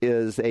church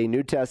is a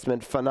New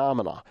Testament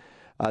phenomena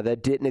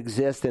that didn't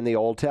exist in the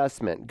Old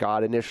Testament.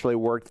 God initially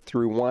worked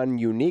through one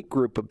unique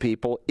group of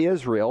people,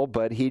 Israel,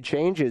 but he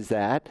changes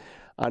that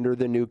under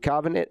the new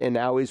covenant, and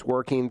now he's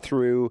working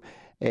through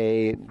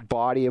a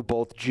body of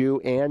both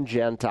Jew and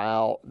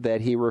Gentile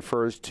that he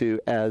refers to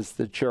as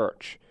the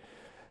church.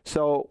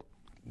 So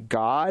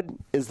God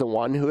is the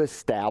one who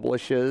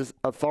establishes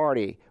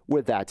authority.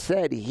 With that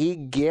said, he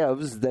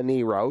gives the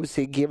Neros,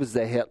 he gives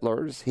the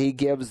Hitlers, he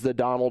gives the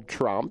Donald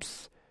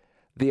Trumps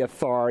the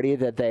authority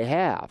that they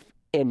have.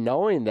 And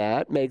knowing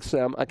that makes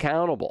them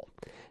accountable.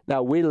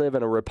 Now, we live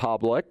in a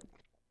republic,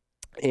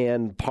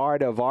 and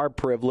part of our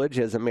privilege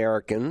as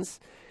Americans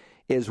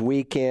is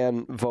we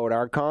can vote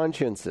our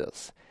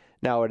consciences.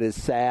 Now, it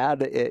is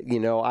sad,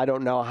 I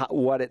don't know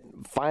what it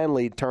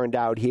finally turned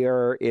out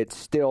here. It's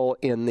still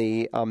in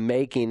the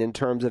making in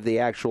terms of the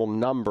actual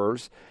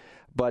numbers.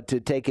 But to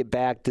take it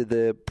back to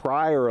the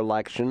prior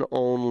election,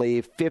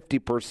 only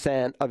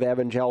 50% of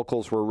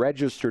evangelicals were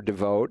registered to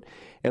vote,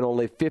 and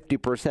only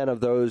 50%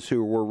 of those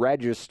who were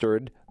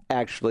registered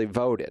actually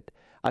voted.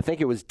 I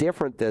think it was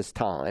different this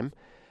time,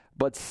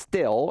 but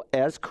still,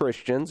 as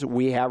Christians,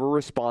 we have a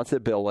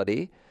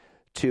responsibility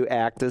to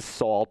act as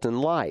salt and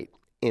light.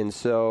 And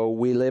so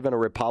we live in a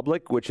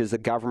republic, which is a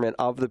government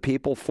of the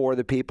people, for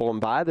the people,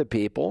 and by the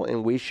people,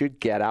 and we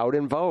should get out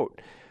and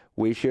vote.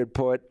 We should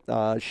put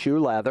shoe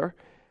leather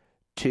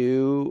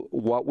to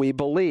what we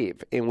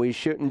believe, and we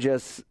shouldn't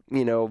just,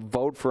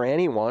 vote for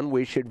anyone.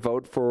 We should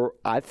vote for,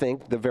 I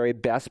think, the very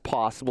best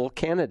possible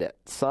candidate.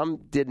 Some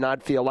did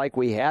not feel like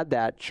we had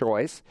that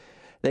choice.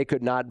 They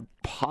could not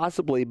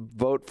possibly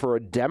vote for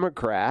a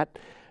Democrat,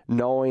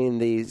 knowing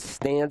the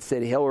stance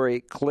that Hillary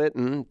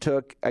Clinton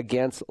took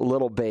against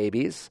little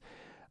babies.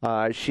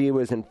 She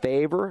was in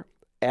favor,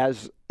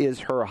 as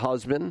is her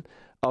husband,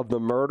 of the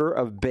murder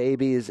of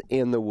babies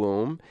in the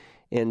womb.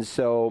 And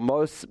so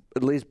most,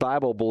 at least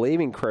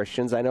Bible-believing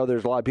Christians, I know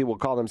there's a lot of people who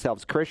call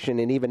themselves Christian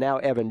and even now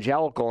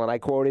evangelical, and I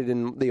quoted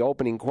in the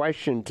opening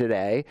question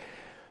today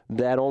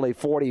that only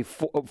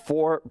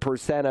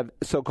 44% of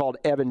so-called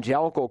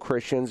evangelical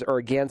Christians are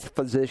against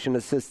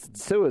physician-assisted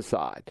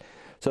suicide.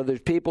 So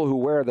there's people who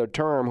wear the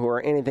term who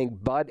are anything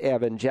but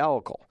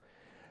evangelical.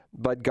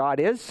 But God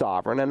is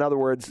sovereign. In other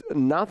words,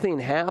 nothing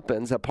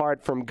happens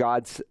apart from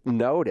God's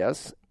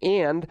notice.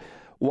 And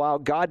while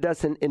God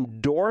doesn't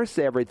endorse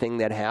everything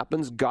that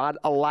happens, God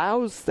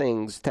allows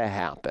things to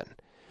happen.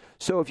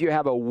 So if you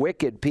have a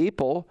wicked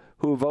people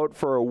who vote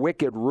for a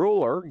wicked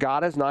ruler,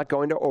 God is not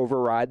going to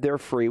override their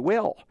free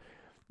will.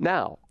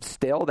 Now,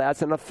 still,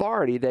 that's an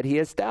authority that he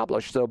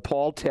established. So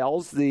Paul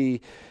tells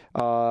the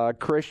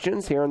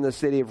Christians here in the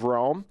city of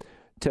Rome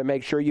to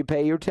make sure you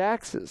pay your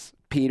taxes.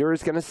 Peter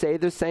is going to say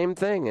the same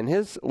thing in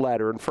his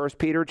letter in 1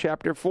 Peter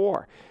chapter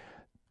 4.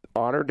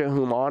 Honor to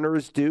whom honor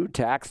is due,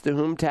 tax to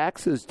whom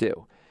tax is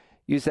due.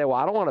 You say, well,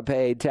 I don't want to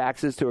pay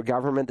taxes to a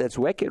government that's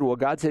wicked. Well,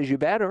 God says you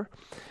better.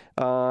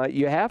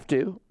 You have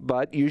to,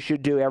 but you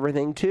should do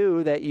everything,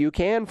 too, that you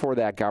can for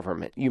that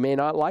government. You may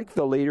not like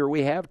the leader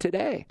we have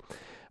today.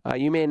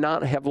 You may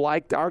not have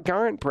liked our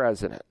current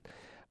president.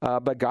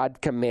 But God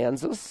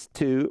commands us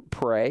to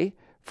pray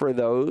for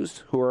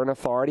those who are in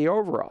authority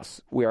over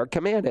us. We are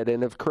commanded.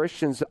 And if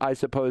Christians, I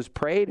suppose,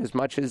 prayed as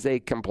much as they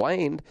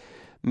complained,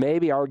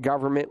 maybe our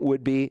government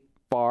would be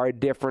far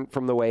different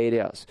from the way it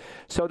is.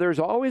 So there's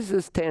always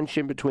this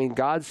tension between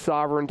God's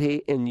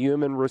sovereignty and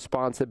human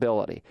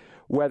responsibility,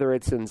 whether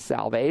it's in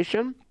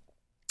salvation,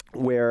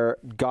 where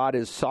God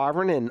is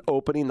sovereign in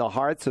opening the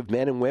hearts of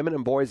men and women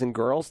and boys and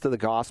girls to the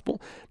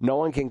gospel. No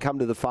one can come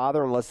to the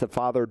Father unless the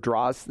Father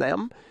draws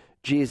them,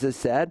 Jesus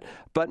said,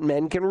 but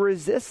men can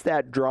resist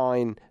that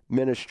drawing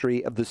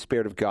ministry of the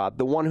Spirit of God,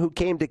 the one who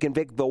came to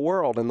convict the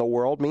world, and the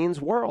world means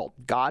world.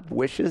 God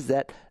wishes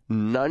that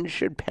none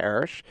should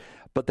perish,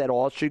 but that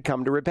all should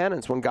come to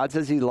repentance. When God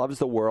says he loves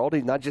the world,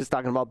 he's not just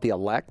talking about the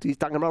elect, he's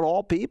talking about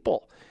all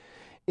people.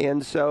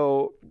 And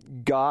so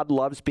God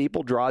loves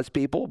people, draws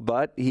people,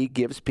 but he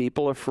gives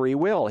people a free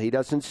will. He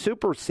doesn't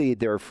supersede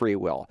their free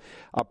will.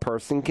 A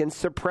person can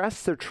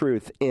suppress the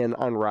truth in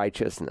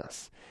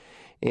unrighteousness.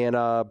 And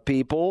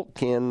people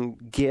can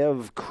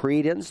give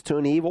credence to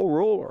an evil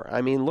ruler.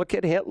 I mean, look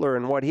at Hitler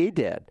and what he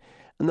did.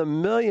 And the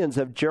millions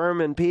of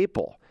German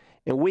people.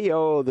 And we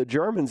owe the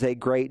Germans a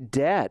great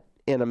debt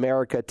in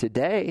America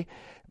today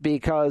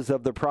because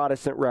of the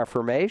Protestant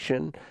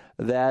Reformation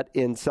that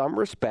in some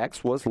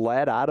respects was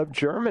led out of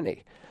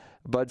Germany.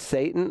 But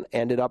Satan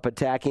ended up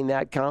attacking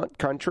that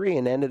country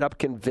and ended up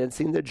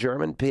convincing the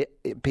German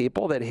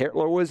people that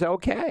Hitler was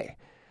okay.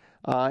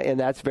 And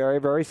that's very,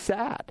 very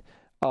sad.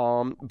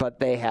 But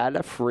they had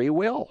a free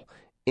will,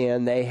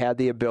 and they had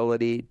the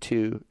ability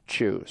to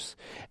choose.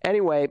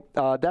 Anyway,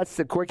 that's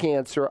the quick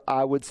answer.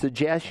 I would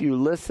suggest you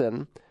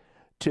listen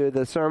to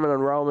the sermon on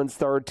Romans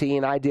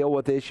 13. I deal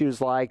with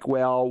issues like,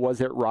 well,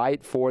 was it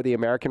right for the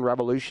American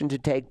Revolution to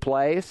take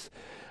place?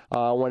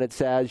 When it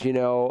says,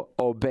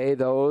 obey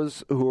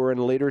those who are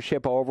in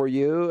leadership over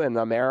you, and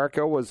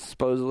America was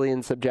supposedly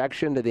in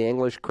subjection to the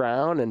English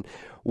crown, and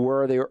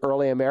were the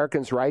early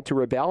Americans right to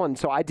rebel? And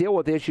so I deal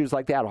with issues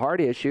like that,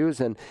 hard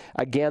issues, and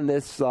again,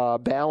 this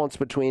balance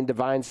between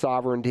divine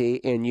sovereignty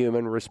and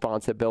human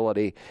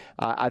responsibility.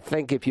 I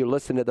think if you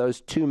listen to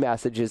those two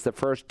messages, the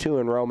first two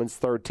in Romans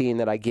 13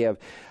 that I give,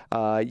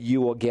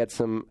 you will get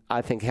some,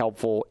 I think,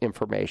 helpful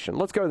information.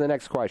 Let's go to the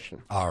next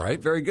question. All right,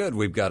 very good.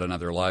 We've got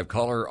another live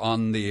caller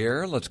on the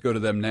air. Let's go to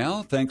them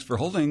now. Thanks for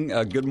holding.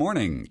 Good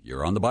morning.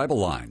 You're on the Bible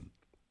line.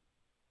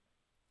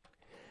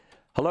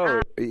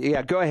 Hello.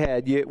 Yeah, go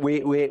ahead.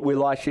 We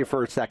lost you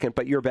for a second,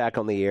 but you're back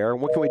on the air.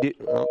 What can we do?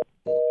 Oh,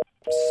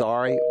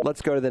 sorry.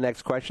 Let's go to the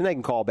next question. They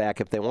can call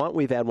back if they want.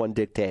 We've had one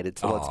dictated,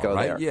 so let's go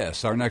there.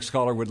 Yes, our next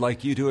caller would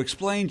like you to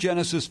explain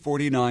Genesis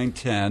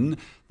 49:10.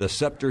 The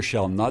scepter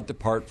shall not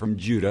depart from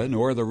Judah,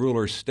 nor the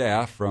ruler's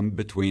staff from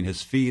between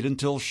his feet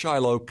until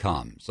Shiloh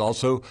comes.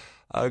 Also,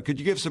 could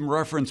you give some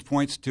reference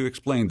points to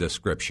explain this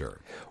scripture?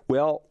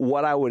 Well,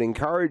 what I would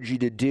encourage you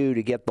to do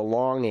to get the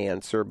long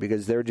answer,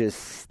 because they're just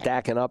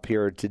stacking up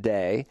here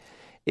today,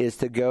 is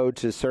to go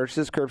to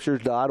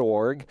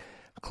searchthescriptures.org,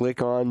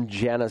 click on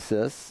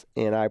Genesis,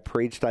 and I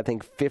preached, I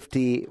think,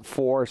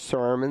 54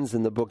 sermons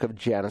in the book of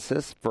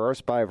Genesis, verse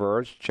by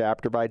verse,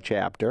 chapter by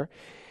chapter.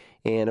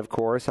 And, of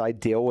course, I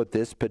deal with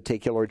this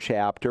particular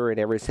chapter and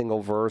every single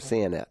verse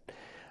in it.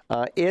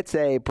 It's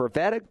a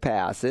prophetic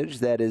passage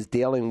that is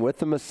dealing with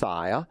the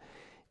Messiah,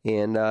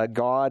 and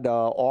God,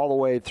 all the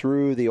way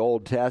through the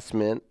Old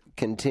Testament,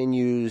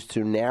 continues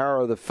to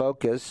narrow the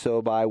focus so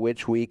by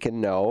which we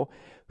can know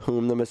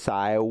whom the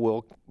Messiah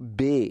will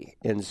be.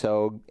 And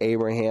so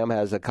Abraham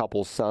has a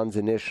couple sons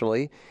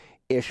initially,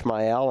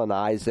 Ishmael and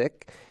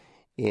Isaac,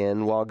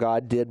 and while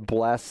God did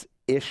bless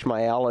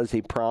Ishmael as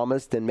he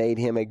promised and made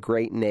him a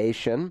great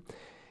nation,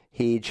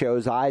 he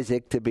chose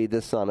Isaac to be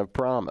the son of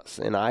promise.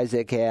 And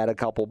Isaac had a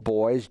couple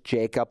boys,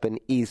 Jacob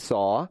and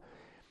Esau.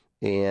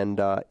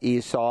 And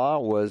Esau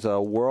was a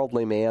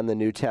worldly man in the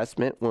New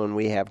Testament when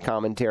we have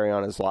commentary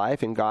on his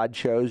life. And God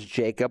chose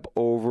Jacob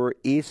over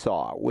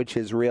Esau, which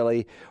is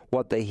really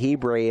what the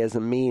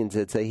Hebraism means.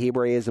 It's a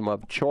Hebraism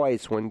of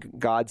choice. When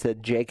God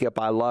said, Jacob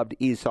I loved,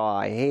 Esau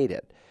I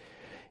hated.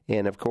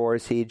 And, of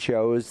course, he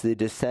chose the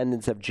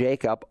descendants of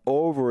Jacob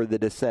over the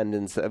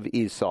descendants of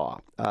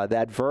Esau.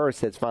 That verse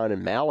that's found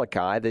in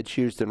Malachi, that's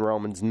used in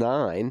Romans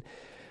 9,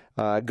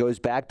 goes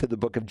back to the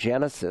book of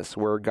Genesis,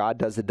 where God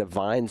does a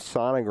divine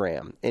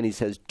sonogram. And he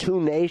says, 2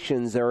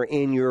 nations are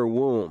in your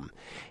womb.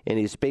 And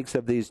he speaks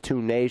of these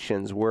 2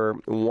 nations where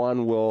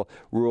one will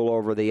rule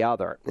over the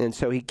other. And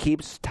so he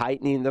keeps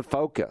tightening the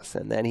focus.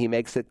 And then he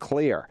makes it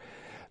clear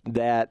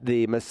that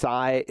the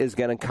Messiah is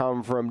going to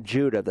come from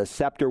Judah. The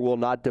scepter will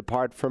not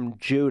depart from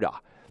Judah.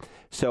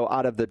 So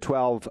out of the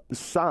 12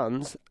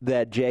 sons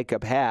that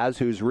Jacob has,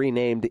 who's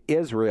renamed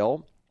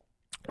Israel,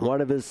 one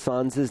of his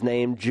sons is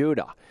named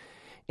Judah.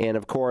 And,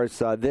 of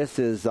course, this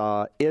is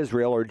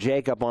Israel, or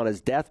Jacob, on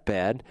his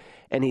deathbed,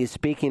 and he's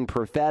speaking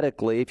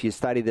prophetically, if you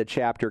study the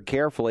chapter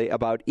carefully,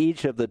 about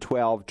each of the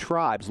 12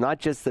 tribes, not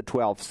just the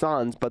 12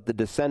 sons, but the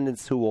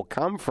descendants who will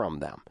come from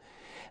them.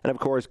 And, of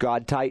course,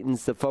 God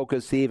tightens the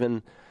focus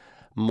even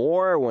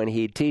more when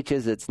he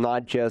teaches it's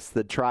not just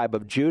the tribe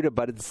of Judah,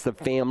 but it's the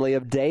family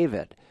of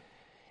David.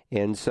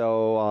 And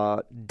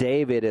so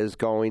David is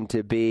going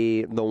to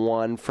be the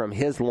one from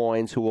his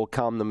loins who will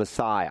come the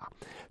Messiah.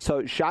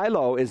 So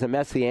Shiloh is a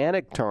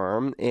messianic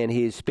term, and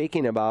he's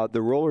speaking about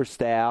the ruler's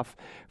staff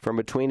from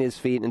between his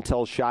feet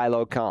until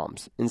Shiloh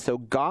comes. And so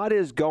God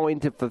is going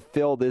to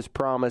fulfill this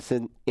promise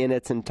in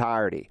its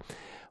entirety.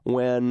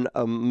 When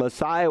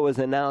Messiah was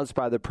announced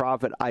by the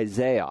prophet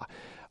Isaiah,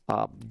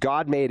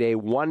 God made a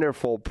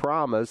wonderful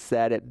promise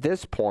that at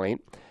this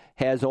point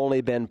has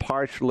only been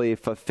partially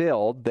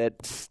fulfilled,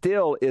 that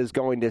still is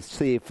going to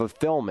see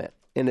fulfillment.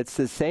 And it's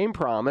the same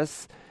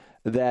promise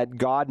that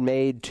God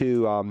made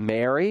to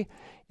Mary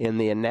in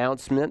the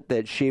announcement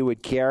that she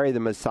would carry the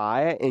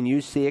Messiah, and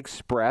you see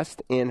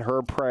expressed in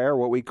her prayer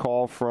what we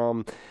call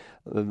from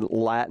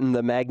Latin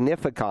the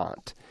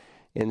Magnificat.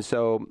 And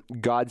so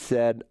God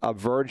said, a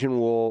virgin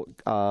will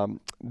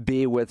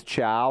be with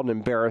child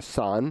and bear a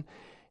son,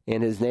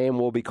 and his name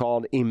will be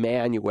called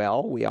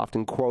Emmanuel. We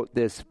often quote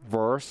this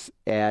verse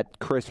at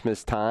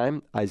Christmas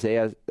time,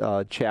 Isaiah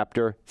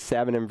chapter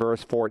 7 and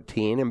verse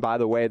 14. And by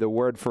the way, the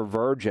word for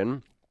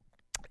virgin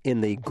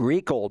in the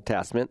Greek Old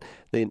Testament,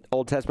 the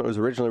Old Testament was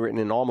originally written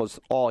in almost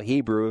all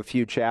Hebrew, a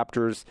few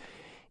chapters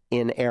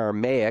in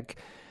Aramaic.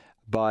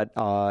 But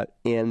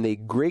in the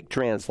Greek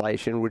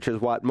translation, which is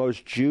what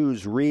most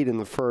Jews read in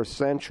the first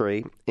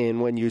century,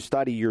 and when you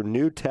study your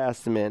New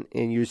Testament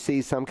and you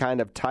see some kind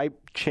of type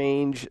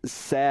change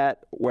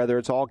set, whether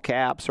it's all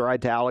caps or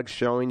italics,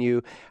 showing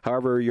you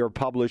however your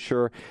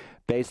publisher,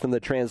 based on the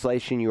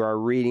translation you are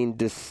reading,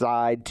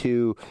 decide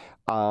to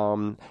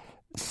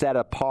set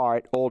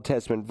apart Old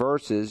Testament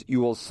verses, you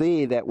will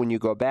see that when you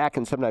go back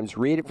and sometimes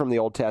read it from the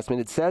Old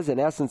Testament, it says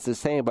in essence the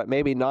same, but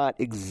maybe not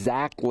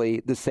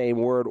exactly the same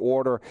word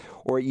order,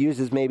 or it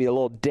uses maybe a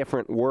little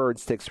different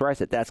words to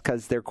express it. That's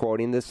because they're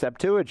quoting the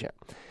Septuagint.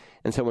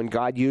 And so when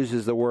God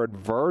uses the word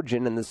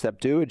virgin in the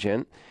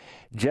Septuagint,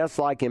 just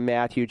like in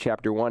Matthew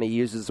chapter 1, he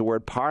uses the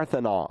word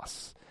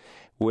parthenos,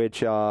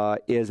 which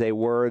is a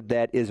word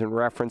that is in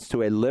reference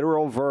to a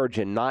literal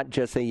virgin, not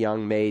just a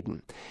young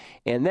maiden.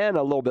 And then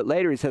a little bit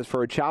later, he says,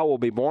 for a child will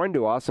be born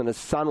to us and a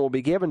son will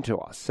be given to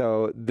us.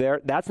 So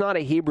that's not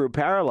a Hebrew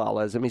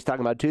parallelism. He's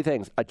talking about two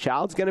things. A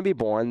child's going to be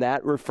born.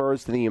 That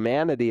refers to the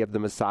humanity of the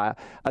Messiah.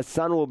 A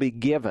son will be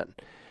given.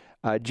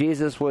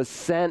 Jesus was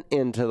sent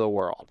into the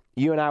world.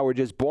 You and I were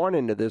just born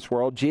into this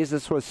world.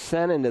 Jesus was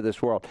sent into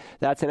this world.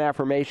 That's an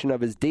affirmation of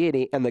his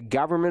deity, and the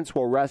governments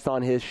will rest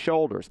on his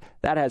shoulders.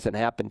 That hasn't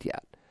happened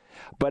yet,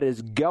 but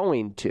is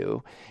going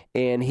to,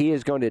 and he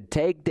is going to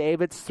take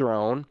David's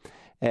throne.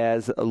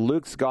 As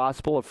Luke's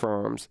gospel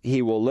affirms,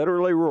 he will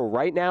literally rule.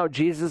 Right now,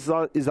 Jesus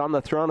is on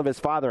the throne of his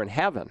Father in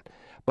heaven,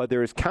 but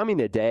there is coming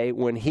a day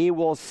when he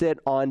will sit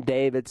on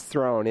David's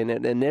throne, and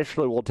it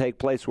initially will take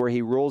place where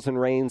he rules and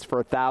reigns for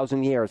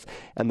 1,000 years.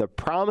 And the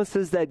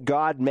promises that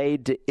God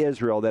made to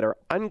Israel that are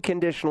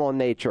unconditional in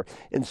nature,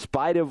 in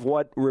spite of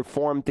what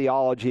Reformed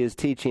theology is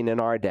teaching in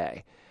our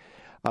day,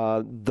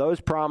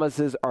 those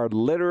promises are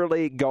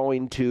literally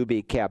going to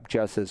be kept,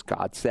 just as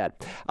God said.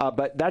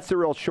 But that's the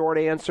real short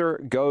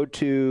answer. Go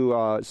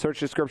to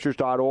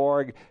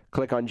searchthescriptures.org,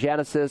 click on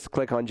Genesis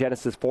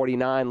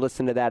 49,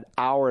 listen to that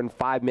hour and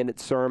 5-minute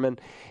sermon,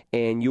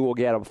 and you will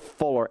get a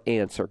fuller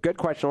answer. Good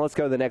question. Let's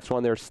go to the next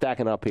one. They're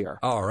stacking up here.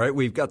 All right,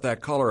 we've got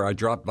that caller I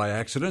dropped by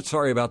accident.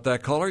 Sorry about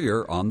that, caller.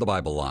 You're on the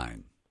Bible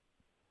line.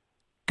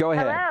 Go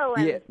ahead. Hello,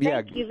 and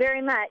thank you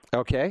very much.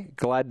 Okay,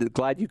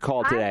 glad you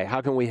called today.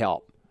 How can we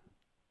help?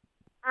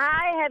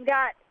 I have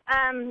got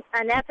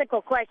an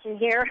ethical question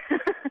here.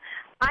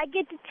 I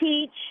get to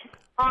teach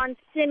on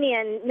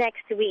Simeon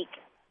next week.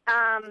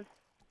 I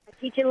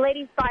teach a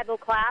ladies' Bible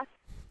class,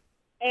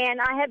 and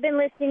I have been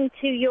listening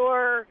to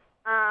your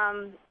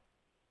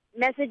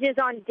messages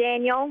on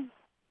Daniel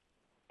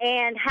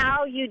and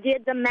how you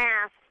did the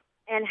math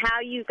and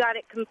how you got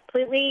it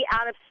completely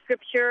out of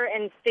Scripture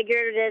and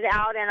figured it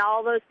out and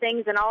all those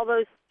things and all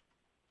those,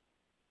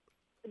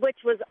 which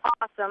was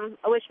awesome.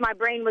 I wish my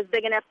brain was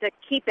big enough to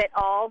keep it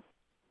all.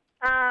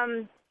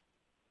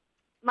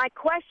 My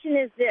question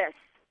is this.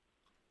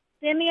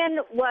 Simeon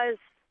was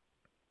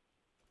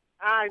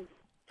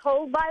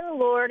told by the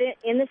Lord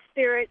in the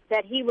Spirit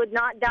that he would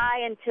not die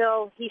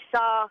until he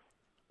saw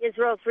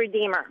Israel's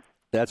Redeemer.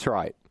 That's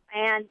right.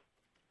 And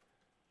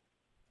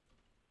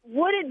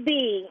would it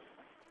be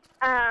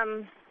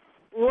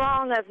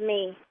wrong of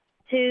me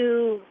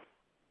to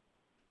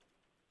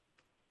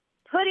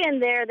put in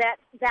there that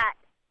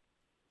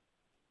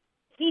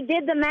he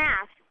did the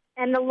math,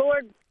 and the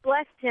Lord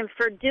blessed him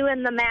for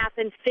doing the math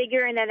and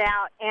figuring it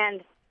out,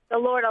 and the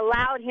Lord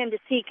allowed him to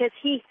see, because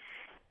he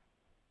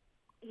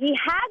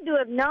had to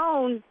have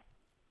known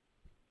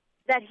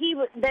that he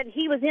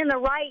was in the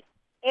right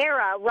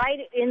era, right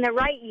in the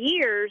right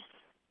years,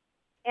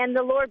 and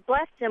the Lord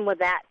blessed him with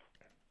that.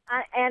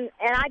 And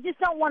I just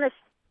don't want to.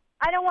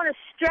 I don't want to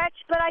stretch,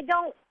 but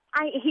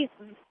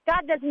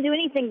God doesn't do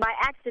anything by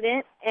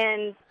accident,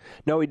 and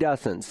no, he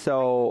doesn't.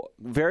 So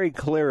very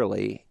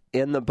clearly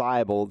in the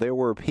Bible, there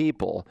were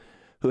people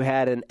who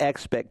had an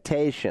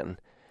expectation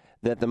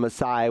that the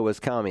Messiah was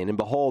coming. And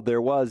behold,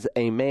 there was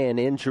a man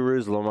in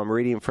Jerusalem. I'm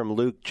reading from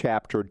Luke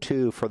chapter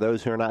 2 for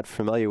those who are not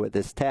familiar with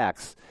this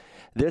text.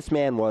 This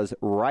man was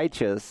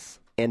righteous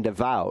and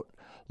devout,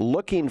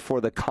 looking for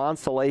the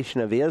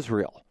consolation of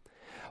Israel.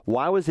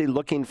 Why was he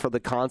looking for the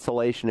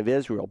consolation of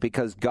Israel?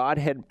 Because God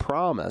had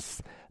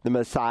promised the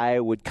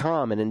Messiah would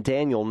come. And in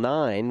Daniel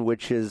 9,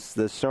 which is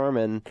the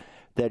sermon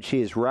that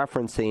she is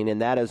referencing, and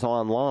that is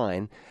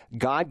online,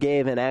 God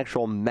gave an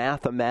actual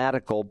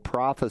mathematical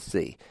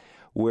prophecy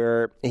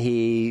where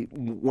he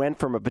went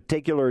from a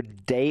particular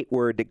date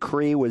where a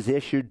decree was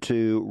issued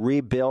to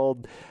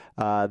rebuild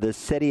the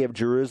city of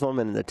Jerusalem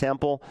and the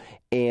temple,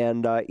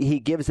 and he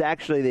gives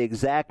actually the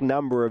exact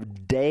number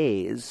of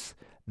days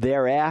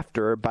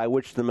thereafter by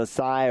which the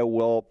Messiah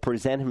will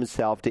present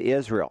himself to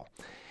Israel.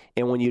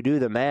 And when you do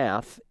the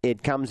math,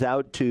 it comes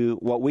out to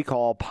what we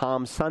call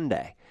Palm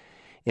Sunday.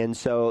 And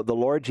so the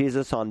Lord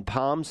Jesus on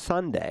Palm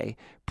Sunday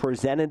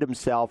presented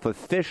himself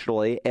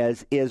officially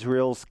as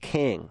Israel's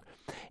king.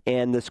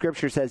 And the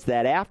scripture says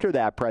that after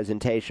that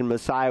presentation,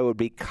 Messiah would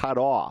be cut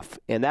off.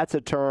 And that's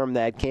a term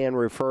that can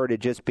refer to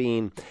just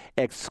being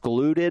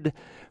excluded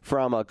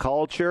from a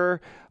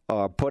culture,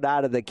 put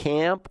out of the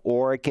camp,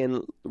 or it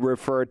can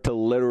refer to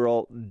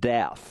literal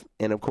death.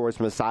 And, of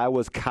course, Messiah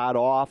was cut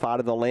off out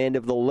of the land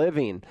of the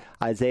living,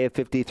 Isaiah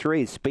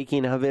 53,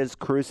 speaking of his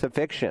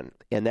crucifixion.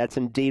 And that's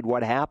indeed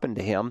what happened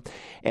to him.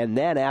 And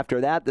then after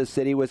that, the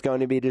city was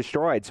going to be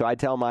destroyed. So I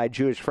tell my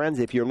Jewish friends,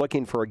 if you're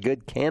looking for a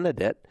good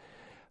candidate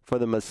for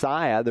the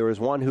Messiah, there was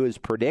one who is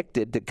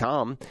predicted to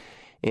come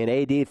in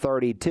AD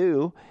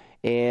 32.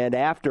 And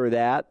after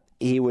that,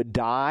 he would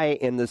die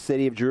and the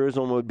city of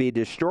Jerusalem would be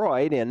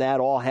destroyed, and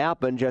that all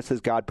happened just as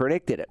God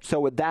predicted it.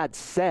 So with that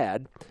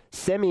said,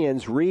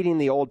 Simeon's reading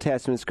the Old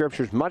Testament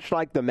scriptures much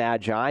like the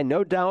Magi,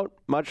 no doubt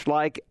much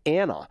like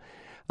Anna,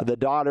 the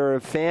daughter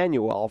of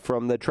Phanuel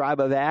from the tribe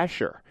of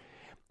Asher.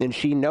 And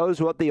she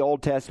knows what the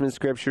Old Testament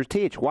scriptures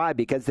teach. Why?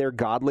 Because they're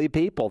godly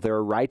people.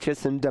 They're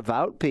righteous and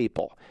devout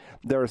people.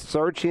 They're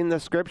searching the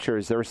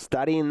scriptures. They're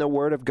studying the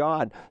Word of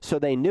God. So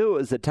they knew it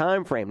was a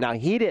time frame. Now,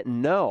 he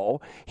didn't know.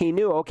 He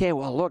knew, okay,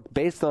 well, look,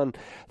 based on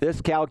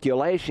this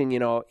calculation,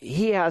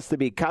 he has to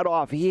be cut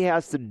off. He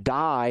has to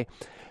die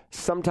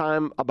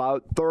sometime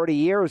about 30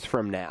 years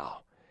from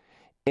now.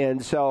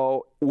 And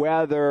so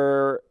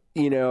whether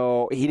he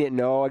didn't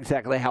know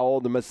exactly how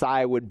old the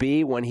Messiah would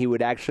be when he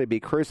would actually be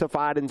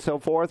crucified and so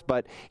forth,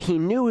 but he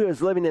knew he was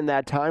living in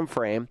that time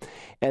frame.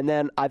 And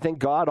then I think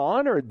God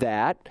honored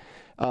that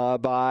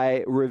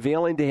by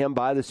revealing to him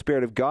by the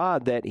Spirit of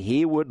God that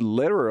he would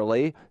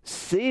literally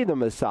see the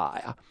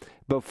Messiah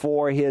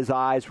before his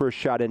eyes were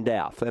shut in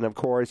death. And of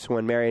course,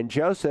 when Mary and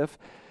Joseph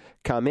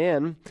come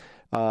in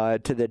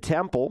to the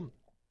temple,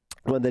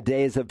 when the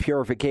days of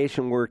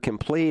purification were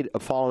complete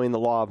following the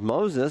law of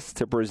Moses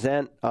to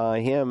present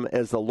him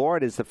as the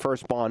Lord, as the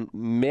firstborn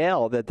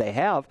male that they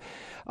have,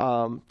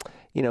 God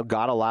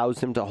allows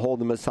him to hold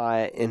the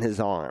Messiah in his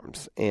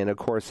arms. And, of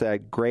course, a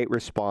great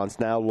response.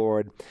 Now,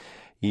 Lord,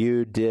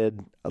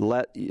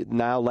 let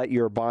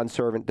your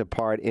bondservant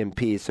depart in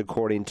peace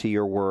according to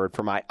your word.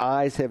 For my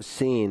eyes have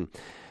seen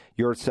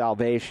your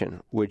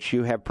salvation, which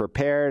you have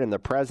prepared in the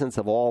presence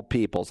of all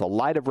peoples, a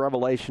light of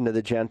revelation to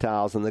the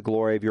Gentiles and the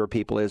glory of your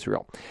people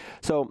Israel.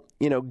 So,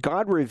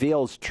 God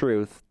reveals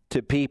truth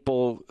to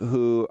people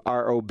who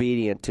are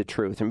obedient to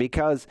truth. And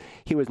because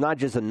he was not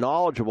just a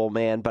knowledgeable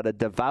man, but a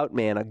devout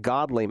man, a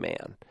godly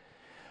man,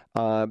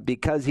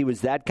 because he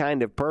was that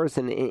kind of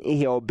person,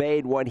 he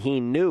obeyed what he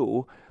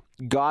knew,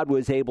 God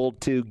was able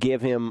to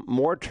give him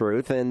more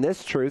truth. And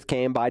this truth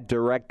came by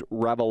direct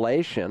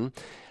revelation.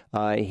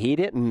 He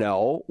didn't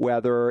know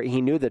whether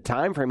he knew the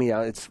time frame.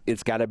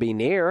 It's got to be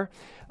near,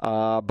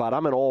 but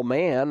I'm an old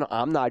man.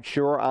 I'm not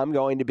sure I'm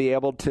going to be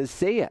able to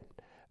see it.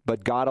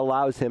 But God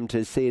allows him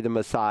to see the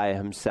Messiah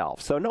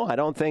himself. So, no, I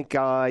don't think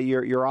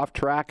you're off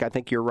track. I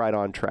think you're right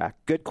on track.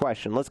 Good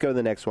question. Let's go to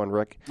the next one,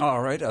 Rick.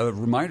 All right. A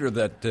reminder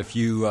that if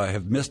you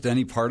have missed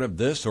any part of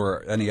this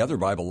or any other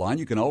Bible line,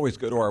 you can always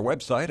go to our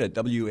website at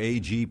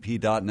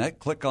wagp.net.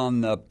 Click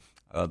on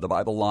the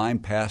Bible line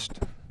past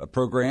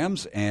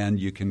programs, and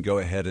you can go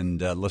ahead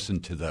and listen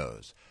to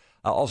those.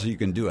 Also, you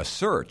can do a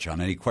search on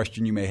any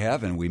question you may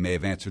have, and we may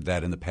have answered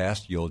that in the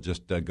past. You'll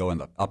just go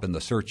up in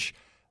the search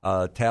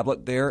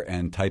tablet there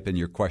and type in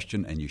your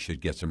question, and you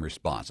should get some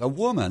response. A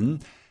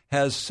woman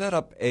has set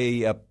up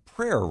a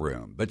prayer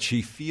room, but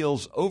she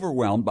feels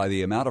overwhelmed by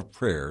the amount of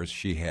prayers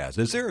she has.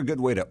 Is there a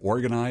good way to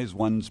organize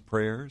one's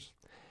prayers?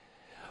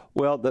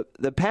 Well,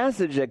 the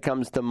passage that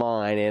comes to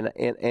mind,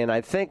 and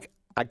I think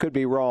I could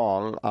be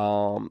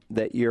wrong,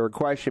 that your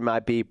question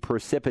might be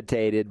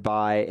precipitated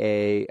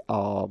by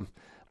a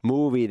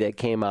movie that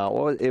came out.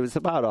 Well, it was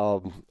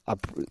about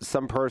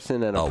some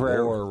person in a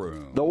prayer war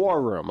room. The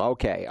War Room.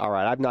 Okay, all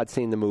right. I've not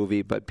seen the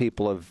movie, but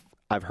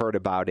I've heard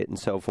about it and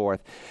so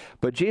forth.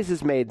 But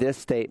Jesus made this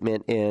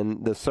statement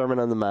in the Sermon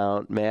on the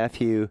Mount,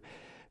 Matthew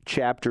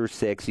chapter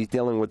 6. He's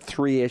dealing with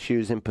three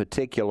issues in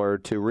particular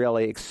to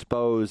really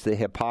expose the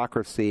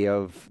hypocrisy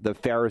of the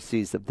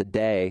Pharisees of the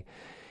day.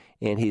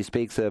 And he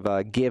speaks of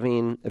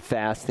giving,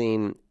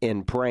 fasting,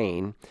 and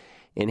praying.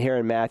 And here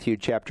in Matthew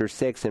chapter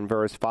 6 and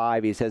verse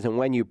 5, he says, "And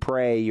when you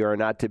pray, you are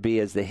not to be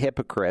as the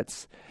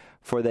hypocrites,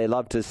 for they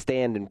love to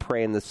stand and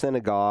pray in the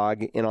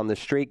synagogue and on the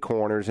street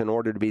corners in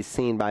order to be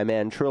seen by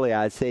men. Truly,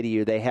 I say to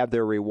you, they have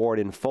their reward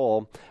in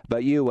full.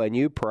 But you, when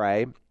you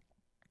pray,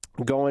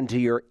 go into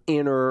your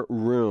inner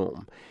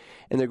room."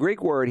 And the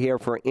Greek word here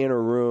for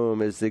inner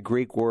room is the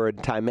Greek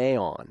word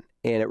timeon.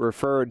 And it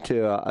referred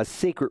to a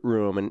secret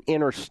room, an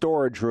inner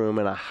storage room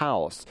in a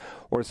house,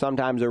 or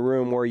sometimes a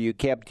room where you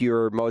kept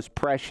your most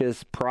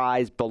precious,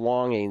 prized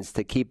belongings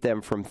to keep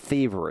them from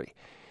thievery.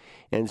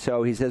 And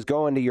so he says,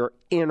 go into your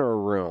inner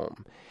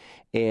room.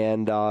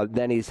 And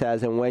then he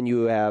says, and when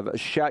you have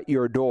shut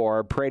your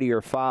door, pray to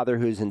your Father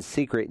who's in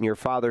secret, and your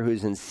Father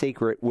who's in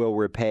secret will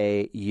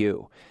repay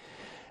you.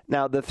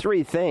 Now, the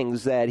three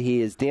things that he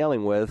is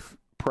dealing with,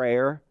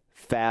 prayer,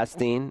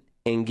 fasting,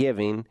 and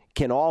giving,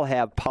 can all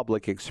have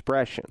public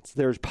expressions.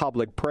 There's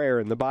public prayer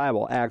in the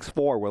Bible, Acts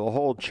 4, where the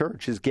whole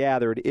church is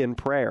gathered in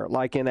prayer,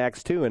 like in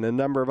Acts 2 and a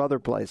number of other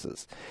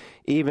places.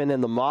 Even in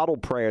the model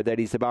prayer that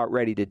he's about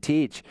ready to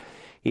teach,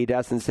 he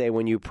doesn't say,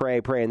 when you pray,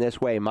 pray in this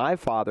way, my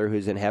Father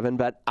who's in heaven,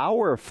 but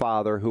our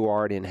Father who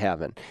art in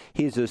heaven.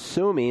 He's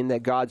assuming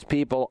that God's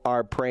people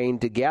are praying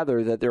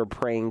together, that they're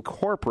praying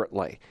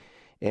corporately.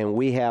 And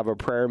we have a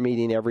prayer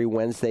meeting every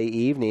Wednesday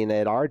evening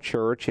at our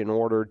church in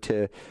order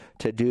to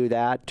do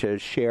that, to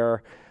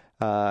share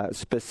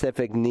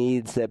specific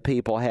needs that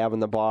people have in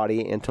the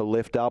body and to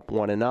lift up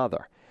one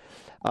another.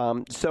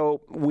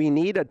 So we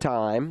need a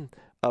time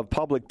of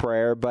public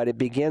prayer, but it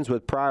begins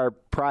with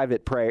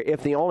private prayer.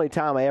 If the only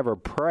time I ever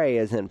pray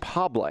is in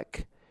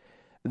public,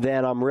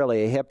 then I'm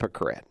really a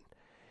hypocrite.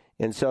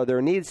 And so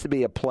there needs to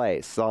be a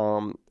place.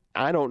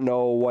 I don't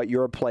know what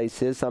your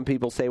place is. Some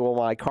people say, well,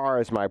 my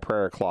car is my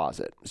prayer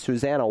closet.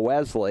 Susanna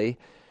Wesley,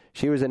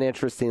 She was an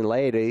interesting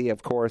lady,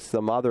 of course,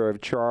 the mother of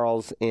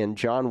Charles and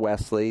John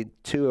Wesley,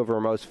 two of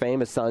her most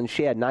famous sons.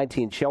 She had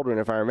 19 children.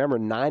 If I remember,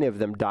 9 of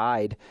them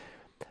died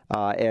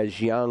as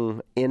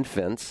young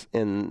infants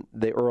in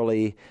the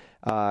early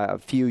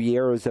few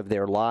years of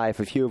their life.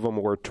 A few of them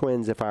were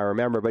twins, if I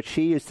remember. But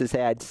she used to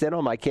say, I'd sit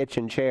on my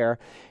kitchen chair,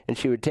 and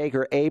she would take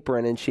her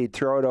apron and she'd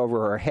throw it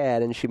over her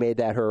head, and she made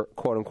that her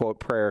quote-unquote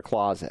prayer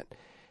closet.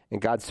 And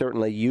God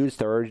certainly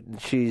used her.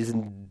 She's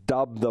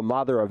dubbed the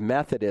mother of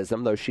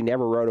Methodism, though she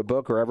never wrote a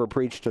book or ever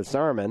preached a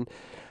sermon.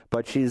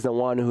 But she's the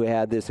one who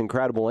had this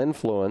incredible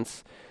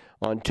influence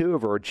on 2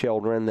 of her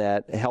children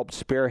that helped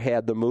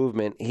spearhead the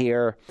movement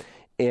here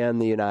in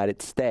the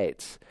United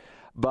States.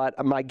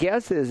 But my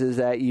guess is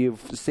that you've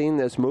seen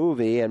this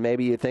movie, and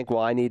maybe you think,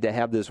 well, I need to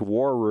have this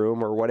war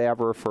room or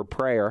whatever for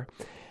prayer.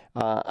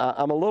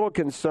 I'm a little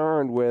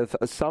concerned with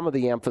some of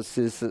the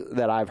emphasis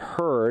that I've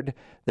heard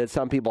that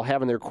some people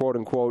have in their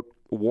quote-unquote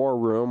war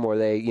room, where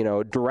they,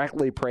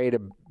 directly pray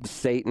to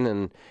Satan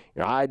and,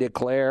 I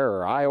declare,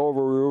 or I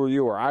overrule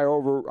you, or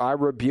I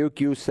rebuke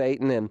you,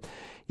 Satan. And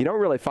you don't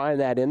really find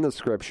that in the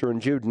Scripture.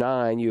 In Jude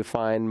 9, you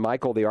find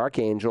Michael the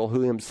archangel,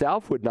 who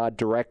himself would not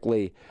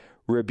directly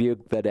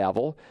rebuke the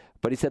devil,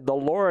 but he said, the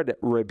Lord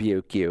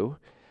rebuke you.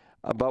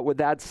 But with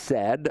that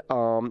said,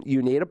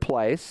 you need a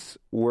place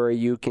where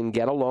you can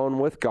get alone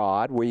with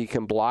God, where you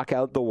can block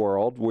out the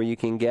world, where you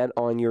can get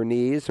on your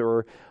knees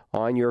or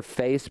on your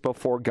face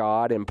before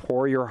God and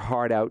pour your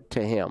heart out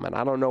to Him. And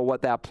I don't know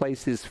what that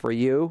place is for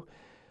you.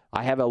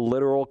 I have a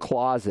literal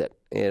closet.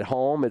 At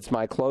home, it's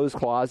my clothes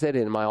closet.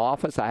 In my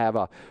office, I have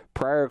a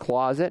prayer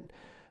closet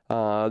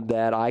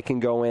that I can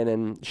go in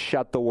and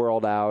shut the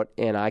world out,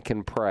 and I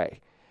can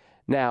pray.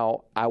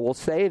 Now, I will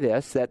say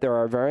this, that there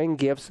are varying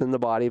gifts in the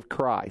body of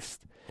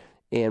Christ.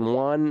 And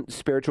one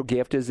spiritual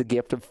gift is the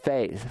gift of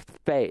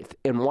faith.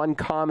 And one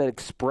common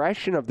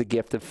expression of the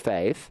gift of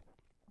faith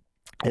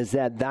is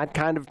that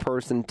kind of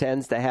person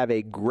tends to have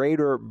a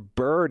greater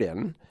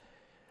burden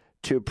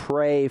to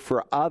pray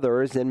for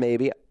others than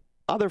maybe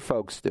other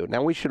folks do.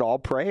 Now, we should all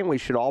pray, and we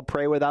should all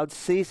pray without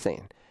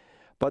ceasing.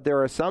 But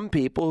there are some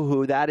people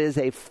who that is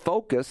a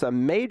focus, a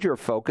major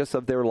focus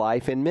of their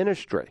life in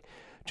ministry.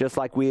 Just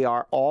like we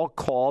are all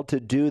called to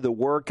do the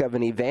work of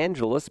an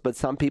evangelist, but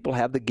some people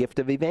have the gift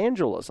of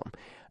evangelism.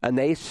 And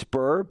they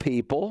spur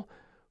people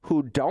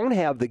who don't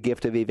have the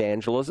gift of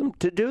evangelism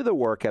to do the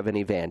work of an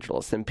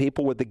evangelist. And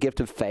people with the gift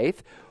of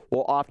faith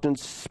will often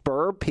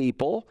spur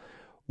people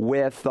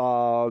with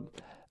the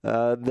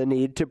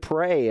need to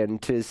pray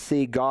and to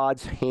see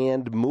God's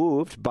hand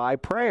moved by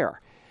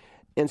prayer.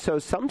 And so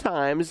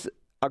sometimes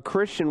a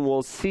Christian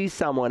will see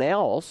someone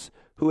else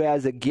who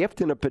has a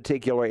gift in a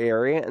particular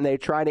area, and they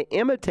try to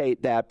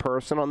imitate that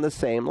person on the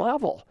same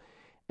level.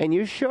 And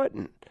you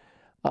shouldn't.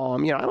 I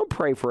don't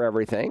pray for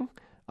everything.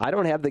 I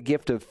don't have the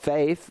gift of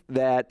faith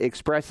that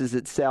expresses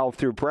itself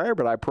through prayer,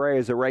 but I pray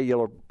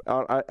on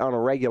a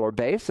regular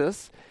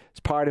basis.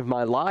 It's part of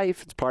my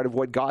life. It's part of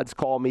what God's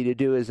called me to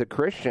do as a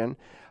Christian.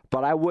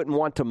 But I wouldn't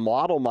want to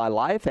model my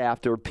life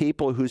after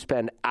people who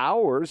spend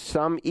hours,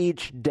 some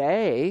each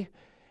day,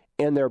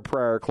 in their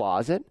prayer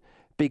closet,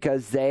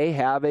 because they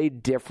have a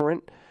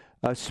different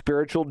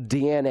spiritual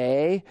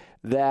DNA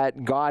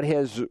that God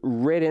has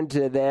writ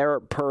into their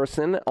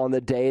person on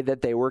the day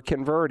that they were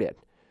converted.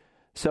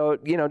 So,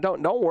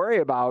 don't worry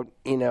about,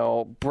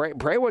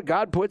 pray what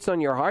God puts on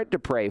your heart to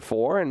pray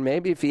for. And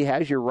maybe if He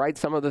has you write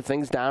some of the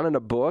things down in a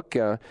book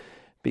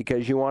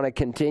because you want to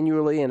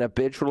continually and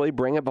habitually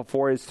bring it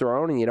before His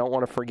throne and you don't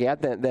want to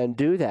forget, then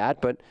do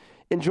that. But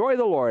enjoy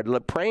the Lord.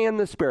 Pray in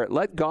the Spirit.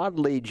 Let God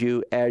lead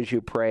you as you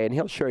pray, and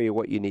He'll show you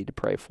what you need to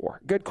pray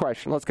for. Good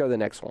question. Let's go to the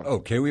next one.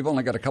 Okay, we've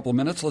only got a couple of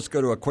minutes. Let's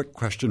go to a quick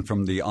question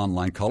from the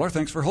online caller.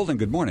 Thanks for holding.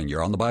 Good morning.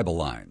 You're on the Bible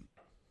line.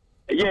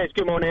 Yes,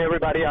 good morning,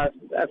 everybody.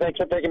 Thanks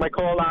for taking my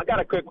call. I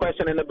got a quick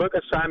question. In the book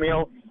of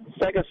Samuel,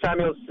 2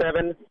 Samuel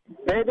 7,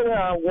 David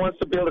wants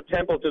to build a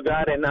temple to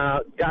God, and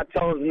God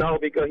tells him no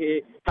because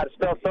he had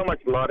spilled so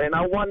much blood. And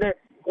I wonder,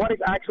 what is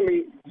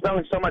actually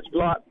spilling so much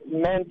blood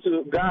meant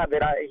to God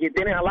that He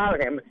didn't allow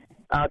him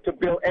to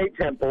build a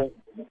temple?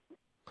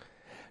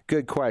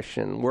 Good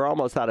question. We're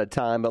almost out of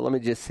time, but let me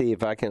just see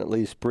if I can at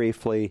least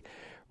briefly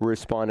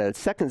respond to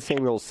it. 2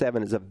 Samuel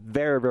 7 is a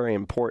very, very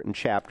important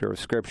chapter of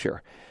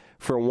Scripture.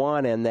 For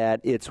one, in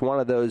that it's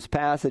one of those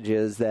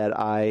passages that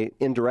I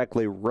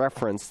indirectly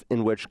referenced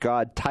in which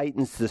God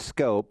tightens the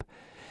scope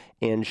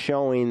in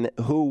showing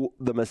who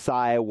the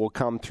Messiah will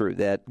come through,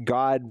 that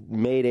God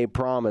made a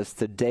promise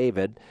to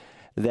David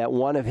that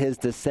one of his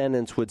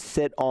descendants would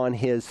sit on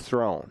his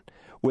throne.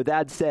 With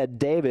that said,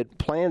 David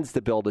plans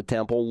to build a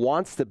temple,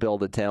 wants to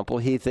build a temple.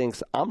 He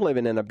thinks, I'm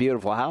living in a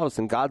beautiful house,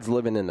 and God's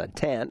living in a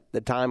tent. At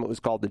the time it was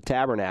called the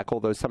tabernacle,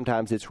 though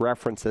sometimes it's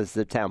referenced as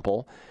the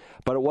temple.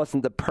 But it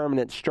wasn't the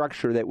permanent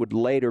structure that would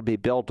later be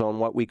built on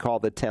what we call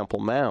the Temple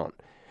Mount.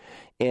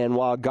 And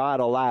while God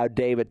allowed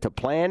David to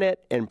plan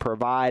it and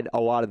provide a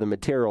lot of the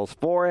materials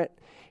for it,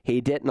 He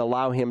didn't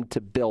allow him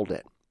to build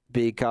it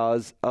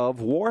because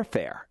of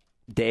warfare.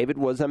 David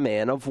was a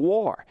man of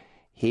war.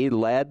 He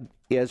led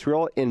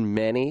Israel in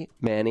many,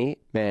 many,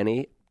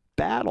 many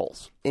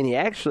battles. And he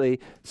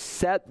actually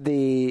set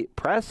the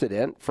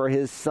precedent for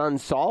his son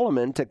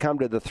Solomon to come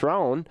to the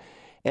throne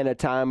in a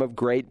time of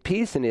great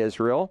peace in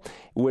Israel,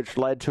 which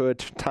led to a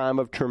time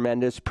of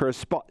tremendous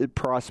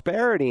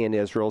prosperity in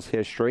Israel's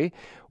history,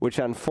 which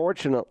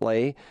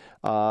unfortunately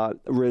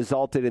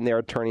resulted in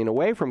their turning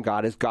away from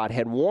God, as God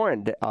had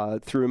warned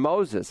through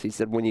Moses. He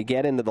said, when you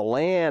get into the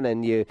land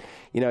and you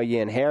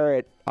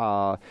inherit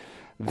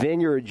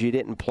vineyards you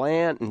didn't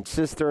plant and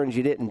cisterns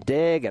you didn't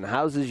dig and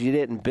houses you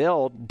didn't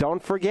build,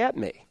 don't forget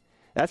me.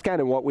 That's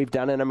kind of what we've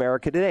done in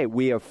America today.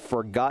 We have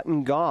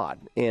forgotten God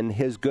and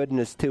his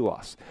goodness to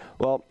us.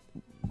 Well,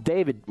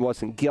 David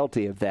wasn't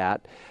guilty of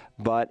that,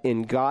 but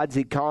in God's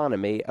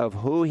economy of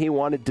who he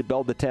wanted to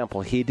build the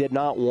temple, he did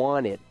not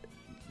want it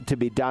to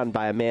be done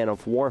by a man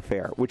of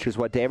warfare, which is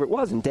what David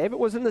was. And David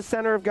was in the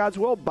center of God's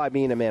will by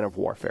being a man of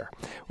warfare.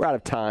 We're out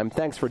of time.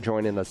 Thanks for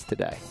joining us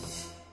today.